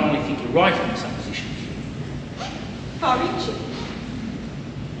 I not only think you're right in some positions. Far-reaching?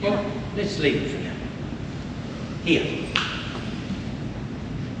 Well, let's leave it for now. Here.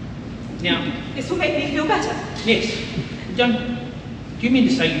 Now... This will make me feel better. Yes. Do you mean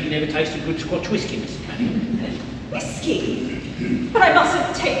to say you've never tasted good Scotch whisky, Mrs. Manningham? Whiskey? But I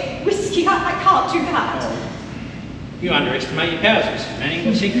mustn't take whiskey. I can't do that. Oh. You underestimate your powers, Mrs.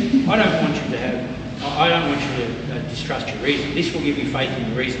 Manningham. See, I don't want you to distrust your reason. This will give you faith in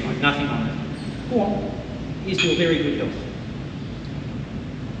your reason like nothing on it. Go on. Here's to your very good health.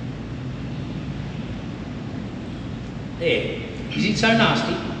 There. Is it so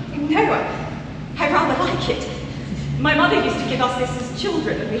nasty? No, I rather like it. My mother used to give us this as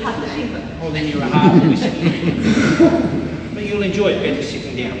children and we had the fever. Oh, then you're a hard whiskey. But you'll enjoy it better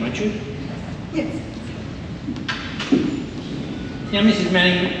sitting down, won't you? Yes. Now, Mrs.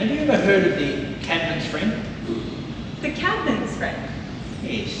 Manningham, have you ever heard of the cabman's friend? The cabman's friend?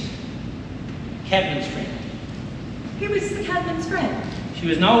 Yes. Cabman's friend. Who was the cabman's friend? She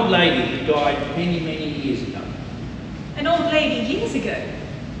was an old lady who died many, many years ago. An old lady years ago?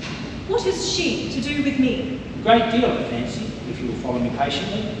 What has she to do with me? A great deal, I fancy, if you will follow me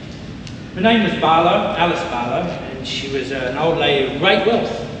patiently. Her name was Barlow, Alice Barlow, and she was an old lady of great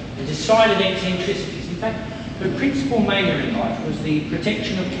wealth and decided eccentricities. In fact, her principal mania in life was the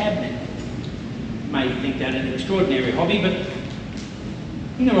protection of cabmen. You may think that an extraordinary hobby, but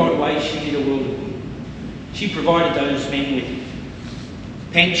in her odd way, she did a world of good. She provided those men with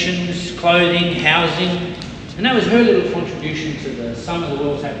pensions, clothing, housing, and that was her little contribution to the sum of the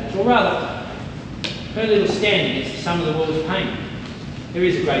world's happiness, or rather, her little stand against the sum of the world's pain. There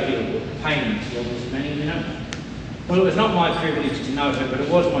is a great deal of pain in this world, Mrs. Manningham, you know. Well, it was not my privilege to know her, but it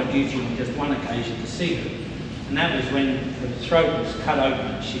was my duty on just one occasion to see her. And that was when her throat was cut open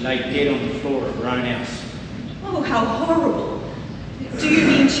and she lay dead on the floor of her own house. Oh, how horrible. Do you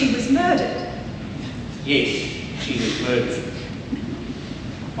mean she was murdered? Yes, she was murdered.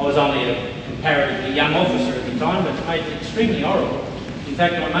 I was only a comparatively young officer at the time, but it made it extremely horrible. In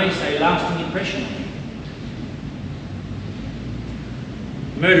fact, I may say lasting impression on me.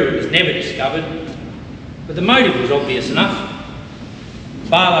 The murderer was never discovered, but the motive was obvious enough.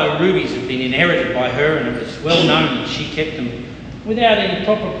 Barlow rubies had been inherited by her, and it was well known that she kept them without any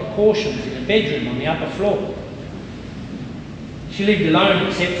proper precautions in a bedroom on the upper floor. She lived alone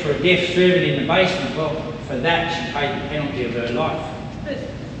except for a deaf servant in the basement. Well, for that she paid the penalty of her life. But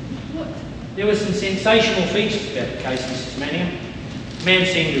what? There were some sensational features about the case, Mrs Manningham. The man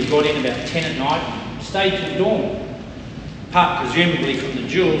seemed to have got in about 10 at night and stayed till dawn. Apart presumably from the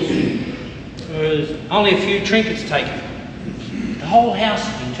jewels, there was only a few trinkets taken. The whole house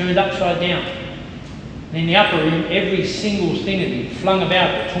had been turned upside down. And in the upper room, every single thing had been flung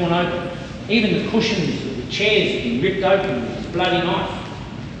about or torn open. Even the cushions of the chairs had been ripped open with a bloody knife.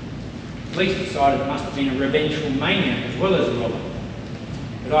 The police decided it must have been a revengeful maniac as well as a robber.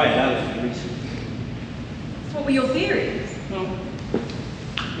 But I had other theories. What were your theories? Well,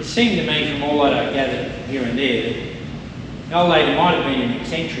 it seemed to me from all that I gathered here and there that the old lady might have been an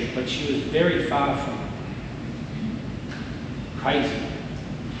eccentric, but she was very far from crazy.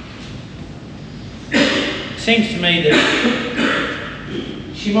 It seems to me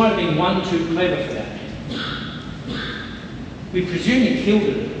that she might have been one too clever for that man. We presume he killed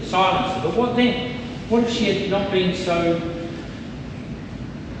her, silenced her, but what then? What if she had not been so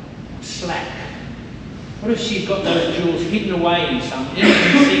slack? What if she'd got those jewels hidden away in some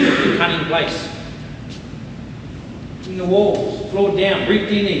inconceivably cunning place? In the walls, floored down,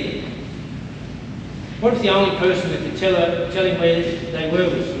 ripped in even. What if the only person that could tell him where they were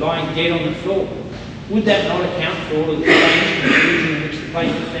was lying dead on the floor? Would that not account for all of the strange confusion in which the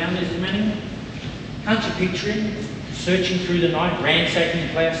place was found, Mrs Manningham? Can't you picture him searching through the night, ransacking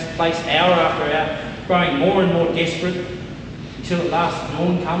the place hour after hour, growing more and more desperate, until at last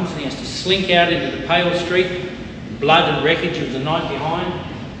dawn comes and he has to slink out into the pale street, blood and wreckage of the night behind,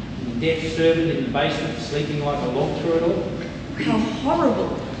 and the deaf servant in the basement sleeping like a log through it all? How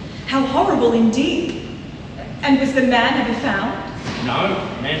horrible. How horrible indeed. And was the man ever found?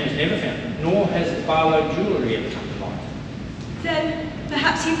 No, the man was never found, nor has the Barlow jewellery ever come to light. Then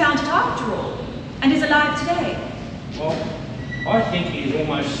perhaps he found it after all, and is alive today. Well, I think he is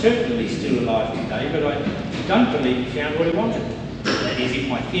almost certainly still alive today, but I don't believe he found what he wanted. That is, if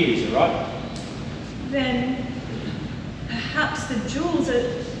my theories are right. Then perhaps the jewels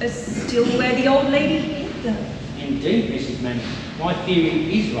are still where the old lady hid them. Indeed, Mrs Manning, my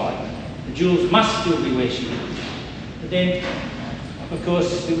theory is right. The jewels must still be where she hid them. But then, of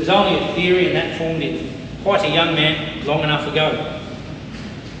course, it was only a theory and that formed in quite a young man long enough ago.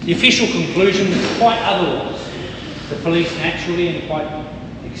 The official conclusion was quite otherwise. The police naturally and quite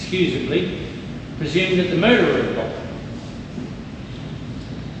excusably presumed that the murderer had got them.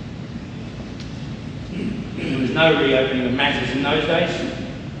 There was no reopening of matters in those days.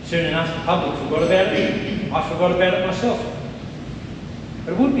 Soon enough the public forgot about it. I forgot about it myself.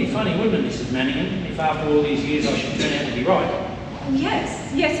 But it would be funny, wouldn't it, Mrs Manningham, if after all these years I should turn out to be right?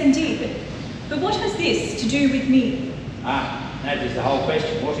 Yes, indeed. But what has this to do with me? Ah, that is the whole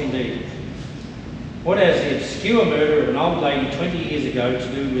question. What indeed? What has the obscure murder of an old lady 20 years ago to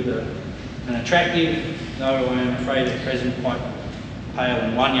do with an attractive, though I am afraid at present quite pale,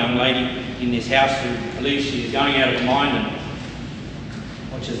 and one young lady in this house who believes she is going out of her mind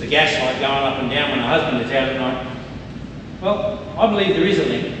and watches the gaslight going up and down when her husband is out at night? Well, I believe there is a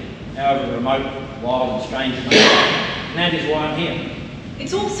link, however remote, wild and strange it may be, and that is why I'm here.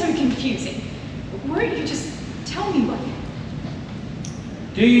 It's all so confusing. Won't you just tell me what?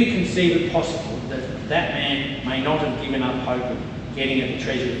 Do you conceive it possible that that man may not have given up hope of getting at the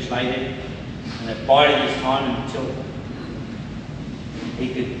treasure which lay there, and have bided his time until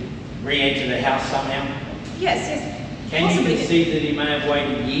he could re-enter the house somehow? Yes. Can possibly. you conceive that he may have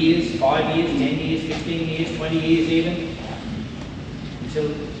waited years, 5 years, 10 years, 15 years, 20 years even,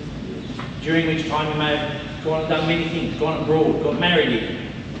 until during which time he may have gone and done many things, gone abroad, got married even,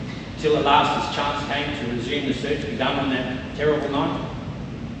 until at last his chance came to resume the search begun on that terrible night?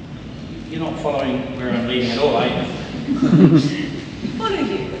 You're not following where I'm leading at all, are you? Follow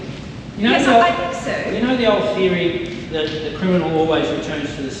you? You know Yes, I think so. You know the old theory that the criminal always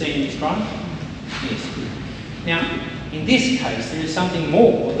returns to the scene of his crime? Yes. Now, in this case, there is something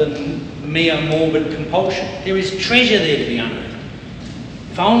more than mere morbid compulsion. There is treasure there to be unearthed.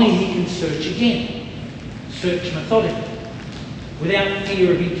 If only he can search again, search methodically, without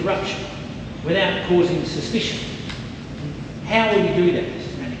fear of interruption, without causing suspicion. How will you do that,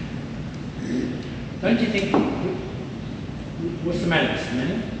 Mrs Manningham? Don't you think... What's the matter, Mr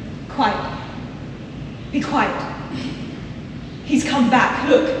Manningham? Quiet. Be quiet. He's come back.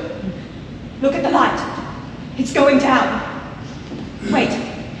 Look. Look at the light. It's going down. Wait.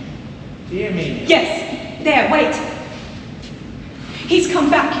 Dear me. Yes. There, wait. He's come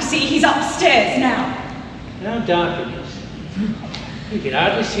back, you see. He's upstairs now. How dark it is. You can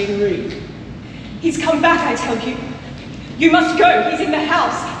hardly see to read. He's come back, I tell you. You must go. He's in the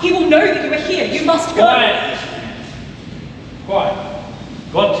house. He will know that you are here. You must go. Quiet, Mr Manningham. Quiet.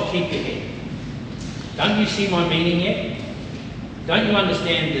 Got to keep your head. Don't you see my meaning yet? Don't you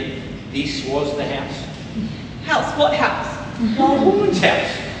understand that this was the house? House? What house? My woman's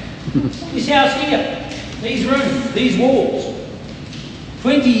house. This house here. These rooms. These walls.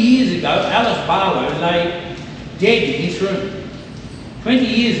 20 years ago, Alice Barlow lay dead in this room. 20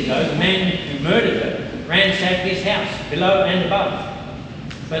 years ago, the man who murdered her ransacked this house, below and above,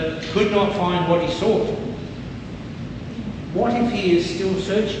 but could not find what he sought. What if he is still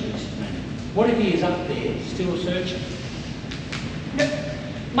searching, Mr. Manningham? What if he is up there, still searching? No,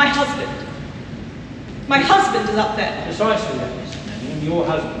 my husband. My husband is up there. Precisely that, Mr. Manningham, your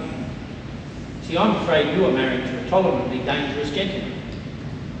husband. See, I'm afraid you are married to a tolerably dangerous gentleman.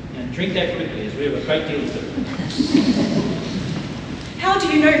 Now, drink that quickly, as we have a great deal to do. How do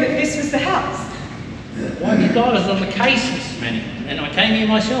you know that this was the house? Why, the guy was on the case, Mr. Manningham, and I came here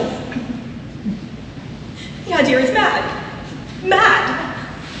myself. The idea is mad. Mad!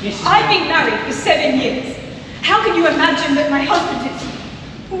 Yes, I've been married for 7 years. How can you imagine that my husband is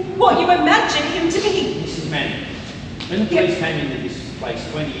what you imagine him to be? Mrs. Manningham, when the police came into this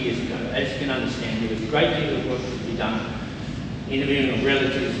place 20 years ago, as you can understand, there was a great deal of work to be done, interviewing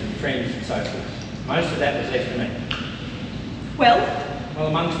relatives and friends and so forth. Most of that was left to me. Well,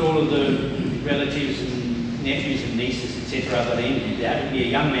 amongst all of the relatives and nephews and nieces, etc., that I interviewed, there happened to be a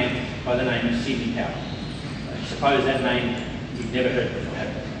young man by the name of Sidney Power. I suppose that name you've never heard before, have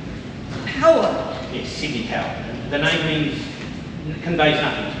you? Power? Yes, Sidney Power. The name conveys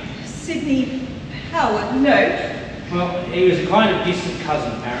nothing to you. Sidney Power? No. Well, he was a kind of distant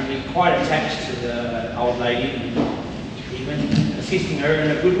cousin, apparently, quite attached to the old lady, and even assisting her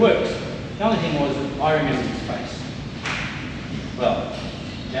in her good works. The only thing was that I remembered his face. Well,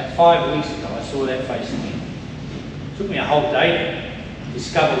 about 5 weeks ago, I saw that face again. It took me a whole day to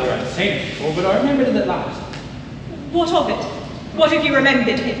discover where I'd seen it before, but I remembered it at last. What of it? What have you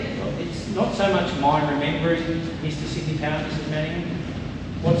remembered him? Well, it's not so much my remembering Mr. Sidney Power, Mrs. Manningham.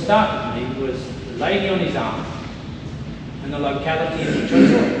 What startled me was the lady on his arm and the locality in which I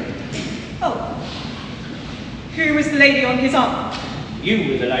saw it. Oh. Who was the lady on his arm?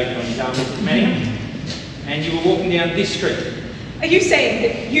 You were the lady on his arm, Mrs. Manningham, and you were walking down this street. Are you saying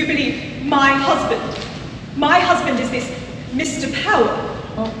that you believe my husband is this Mr. Power?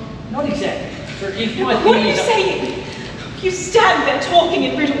 Well, not exactly. For if my What are theory you is saying? You stand there talking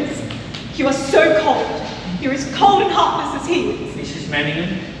in riddles. You are so cold. You're as cold and heartless as he is. Mrs.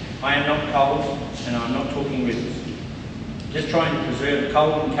 Manningham, I am not cold, and I'm not talking riddles. Just trying to preserve a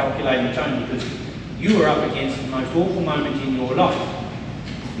cold and calculating tone, because you are up against the most awful moment in your life.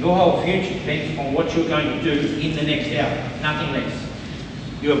 Your whole future depends upon what you're going to do in the next hour, nothing less.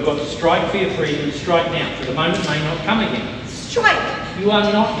 You have got to strike for your freedom and strike now, for the moment may not come again. Strike! You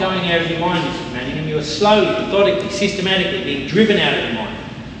are not going out of your mind, Mrs. Manningham. You are slowly, methodically, systematically being driven out of your mind.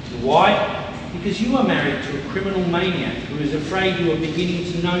 And why? Because you are married to a criminal maniac who is afraid you are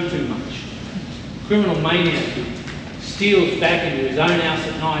beginning to know too much. A criminal maniac who steals back into his own house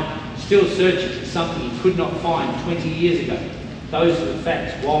at night, still searching for something he could not find 20 years ago. Those are the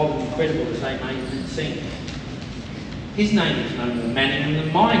facts, wild and incredible as they may seem. His name is no more Manningham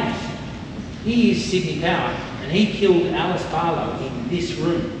than mine is. He is Sidney Power, and he killed Alice Barlow in this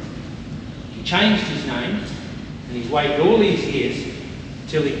room. He changed his name, and he's waited all these years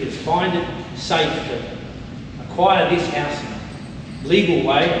till he could find it safe to acquire this house in a legal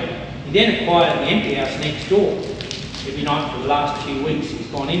way. He then acquired the empty house next door. Every night for the last few weeks, he's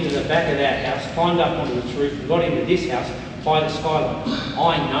gone into the back of that house, climbed up onto its roof, and got into this house by the skylight.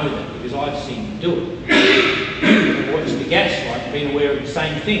 I know that because I've seen him do it. You have watched the Gaslight and been aware of the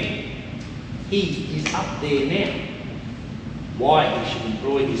same thing. He is up there now. Why he should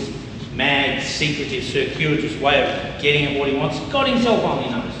employ this mad, secretive, circuitous way of getting at what he wants, God himself only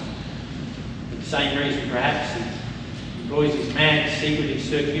knows. For the same reason, perhaps, he employs this mad, secretive,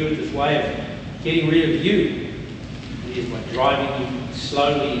 circuitous way of getting rid of you. It is by driving you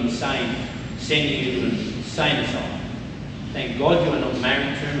slowly insane, sending you to an insane asylum. Thank God you are not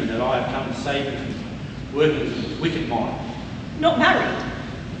married to him and that I have come to save you from working with his wicked mind. Not married?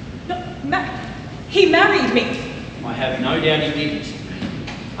 Not married? He married me. I have no doubt he did, Mr.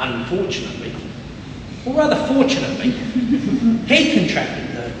 Manningham. Unfortunately, Or rather fortunately, he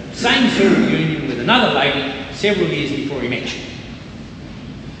contracted the same sort of union with another lady several years before he met you.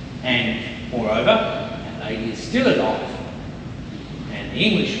 And moreover, that lady is still alive. And the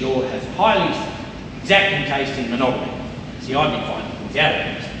English law has highly exacting taste in monogamy. See, I've been finding things out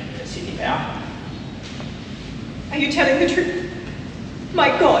of the Sydney Power. Are you telling the truth? My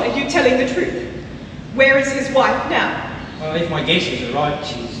God, are you telling the truth? Where is his wife now? Well, if my guesses are right,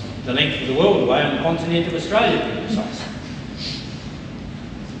 she's the length of the world away on the continent of Australia, to be precise.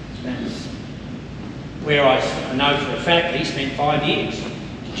 That's where I know for a fact he spent 5 years.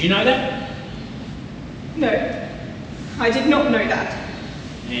 Did you know that? No, I did not know that.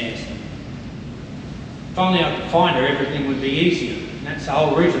 Yes. If only I could find her, everything would be easier. And that's the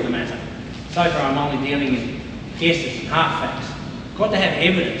whole root of the matter. So far I'm only dealing in guesses and half facts. I've got to have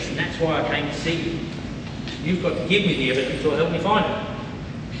evidence, and that's why I came to see you. You've got to give me the evidence or help me find it.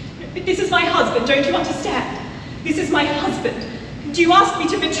 But this is my husband, don't you understand? This is my husband. Do you ask me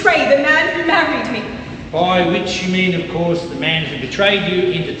to betray the man who married me? By which you mean, of course, the man who betrayed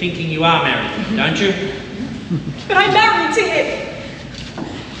you into thinking you are married, don't you? But I'm married to him.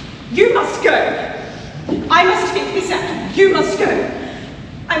 You must go. I must think this out. You must go.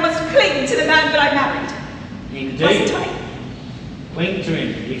 I must cling to the man that I married. Indeed. Mustn't I? Cling to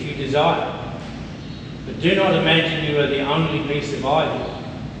him if you desire. But do not imagine you are the only piece of ivy.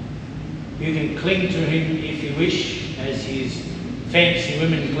 You can cling to him if you wish, as his fancy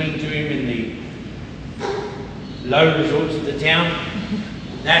women cling to him in the low resorts of the town.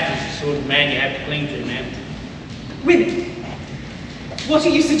 That is the sort of man you have to cling to, ma'am. Women. What are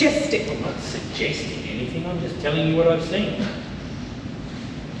you suggesting? I'm not suggesting anything, I'm just telling you what I've seen.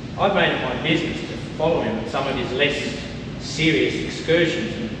 I've made it my business to follow him on some of his less serious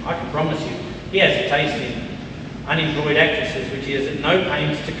excursions, and I can promise you, he has a taste in unemployed actresses which he is at no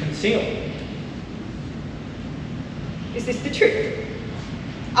pains to conceal. Is this the truth?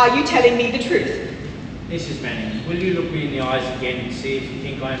 Are you telling me the truth? Mrs. Manningham, will you look me in the eyes again and see if you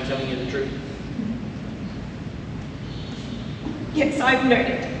think I am telling you the truth? Yes, I've known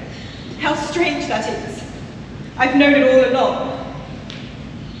it. How strange that is. I've known it all along.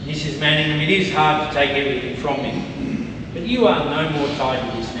 Mrs. Manningham, it is hard to take everything from me, but you are no more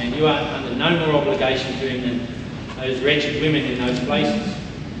tied to this man. You are under no more obligation to him than those wretched women in those places.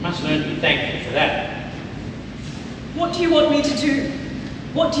 You must learn to be thankful for that. What do you want me to do?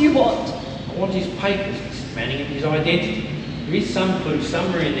 What do you want? I want his papers, Mrs. Manningham, his identity. There is some clue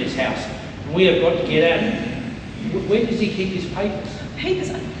somewhere in this house, and we have got to get at it. Where does he keep his papers?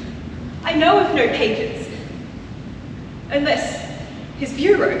 Papers? I know of no papers. Unless his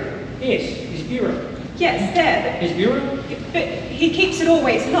bureau. Yes, his bureau. Yes, there. His bureau? But he keeps it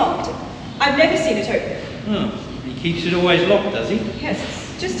always locked. I've never seen it open. Oh, he keeps it always locked, does he? Yes,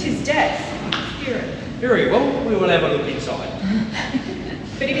 it's just his desk. His bureau. Very well, we will have a look inside.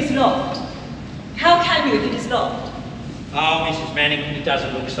 But it is locked. How can you if it is locked? Oh, Mrs. Manningham, it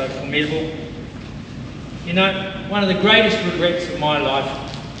doesn't look so formidable. You know, one of the greatest regrets of my life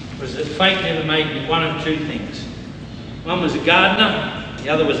was that fate never made me one of two things. One was a gardener, the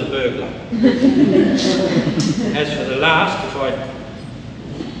other was a burglar. As for the last, if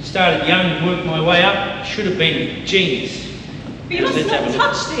I'd started young and worked my way up, I should have been a genius. But you must not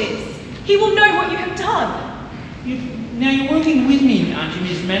touch this. He will know what you have done. Now you're working with me, aren't you,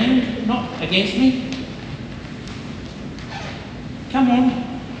 Mrs. Manningham? Not against me? Come on.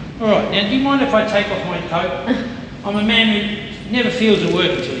 All right, now do you mind if I take off my coat? I'm a man who never feels at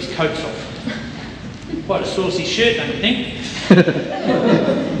work until his coat's off. Quite a saucy shirt, don't you think?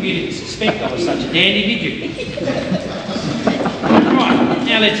 You didn't suspect I was such a dandy, did you? Right,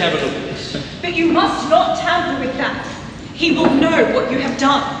 now let's have a look at this. But you must not tamper with that. He will know what you have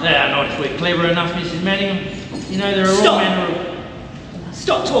done. No, not if we're clever enough, Mrs. Manningham. You know, there are all manner of...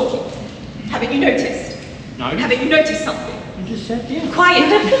 Stop talking. Haven't you noticed? No. Haven't you noticed something? You just sat down. Quiet.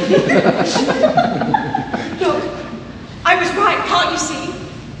 Look, I was right, can't you see?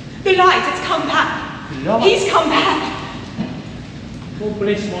 The light, it's come back. Light? He's come back. God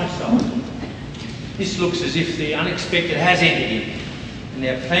bless my soul. This looks as if the unexpected has entered him, and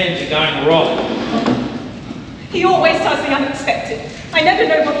their plans are going awry. He always does the unexpected. I never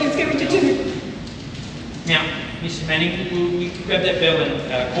know what he's going to do. Now, Mrs. Manning, will you grab that bell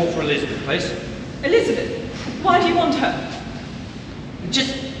and call for Elizabeth, please? Elizabeth, why do you want her?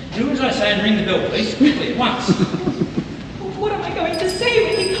 Just do as I say and ring the bell, please, quickly, at once. What am I going to say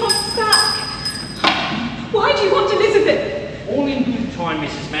when he comes back? Why do you want Elizabeth? All in good time,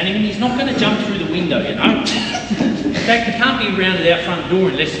 Mrs. Manningham. He's not going to jump through the window, you know. In fact, he can't be around at our front door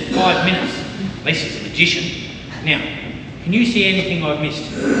in less than 5 minutes, unless he's a magician. Now, can you see anything I've missed?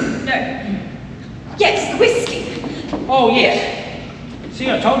 No. Yes, the whiskey. Oh, yes. See,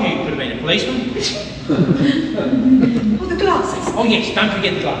 I told you you could have been a policeman. Oh, the glasses. Oh, yes, don't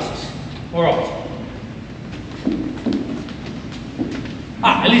forget the glasses. All right.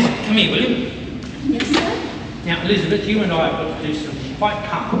 Ah, Elizabeth, come here, will you? Yes, sir? Now, Elizabeth, you and I have got to do some quite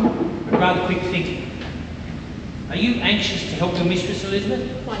calm, but rather quick thinking. Are you anxious to help your mistress, Elizabeth?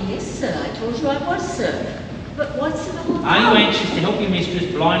 Why, yes, sir. I told you I was, sir. But what's it all about? Are you anxious to help your mistress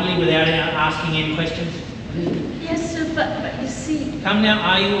blindly without asking any questions? Yes, sir, but you see... Come now,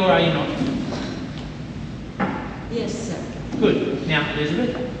 are you or are you not? Yes, sir. Good. Now,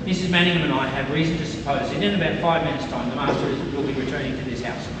 Elizabeth, Mrs Manningham and I have reason to suppose that in about 5 minutes' time the master will be returning to this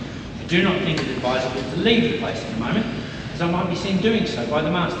house. I do not think it advisable to leave the place at the moment, as I might be seen doing so by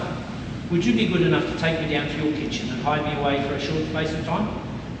the master. Would you be good enough to take me down to your kitchen and hide me away for a short space of time?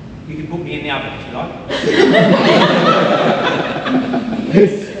 You can put me in the oven if you like.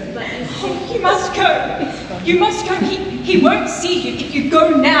 Yes, sir, but you see... Oh, you must go. You must go. He won't see you if you go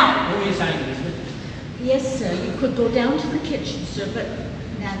now. What were you saying, Elizabeth? Yes, sir, you could go down to the kitchen, sir, but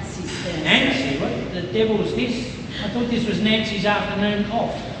Nancy's there. Nancy? What the devil's this? I thought this was Nancy's afternoon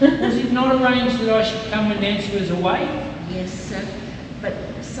off. Was it not arranged that I should come when Nancy was away? Yes, sir, but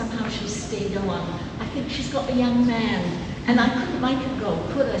somehow she stayed on. I think she's got a young man, and I couldn't make her go,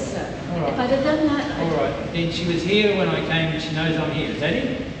 could I, sir? All right. If I'd have done that, All right. Then she was here when I came and she knows I'm here. Is that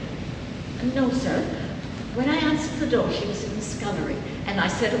it? No, sir. When I answered the door, she was in the scullery, and I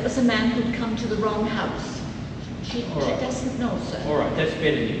said it was a man who'd come to the wrong house. She All right. doesn't know, sir. All right, that's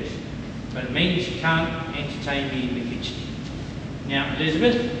better news. But it means you can't entertain me in the kitchen. Now,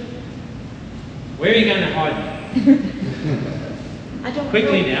 Elizabeth, where are you going to hide me? I don't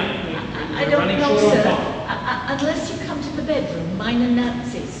Quickly know. now. I We're don't running know, short on sir. time. Unless you come to the bedroom, mine and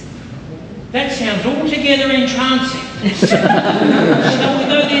Nancy's. That sounds altogether entrancing. Shall we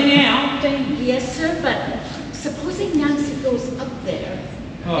go there now? Yes, sir, but supposing Nancy goes up there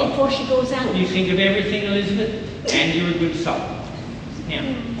Oh. before she goes out. You think of everything, Elizabeth, and you're a good soul. Now,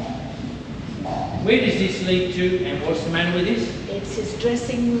 where does this lead to, and what's the matter with this? It's his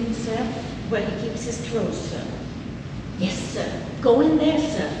dressing room, sir, where he keeps his clothes, sir. Yes, sir. Go in there,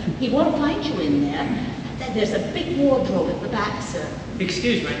 sir. He won't find you in there. There's a big wardrobe at the back, sir.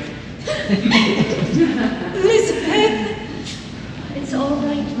 Excuse me. Elizabeth! It's all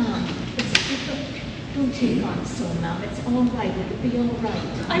right, Mum. Don't take on so, Mum. It's all right. It'll be all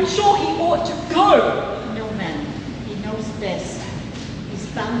right. I'm sure he ought to go. No, ma'am. He knows best. He's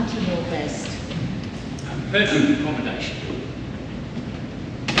bound to know best. Perfect accommodation.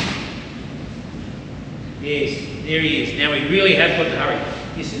 Yes, there he is. Now we really have got to hurry.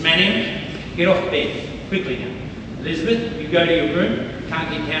 Mrs Manningham, get off bed. Quickly now. Elizabeth, you go to your room. You can't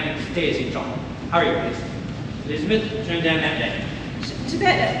get down the stairs in time. Hurry, please. Elizabeth, turn down that lamp. To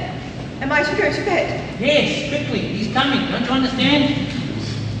bed. Am I to go to bed? Yes, quickly. He's coming. Don't you understand?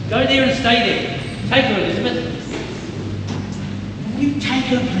 Go there and stay there. Take her, Elizabeth. Will you take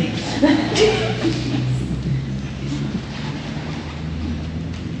her, please?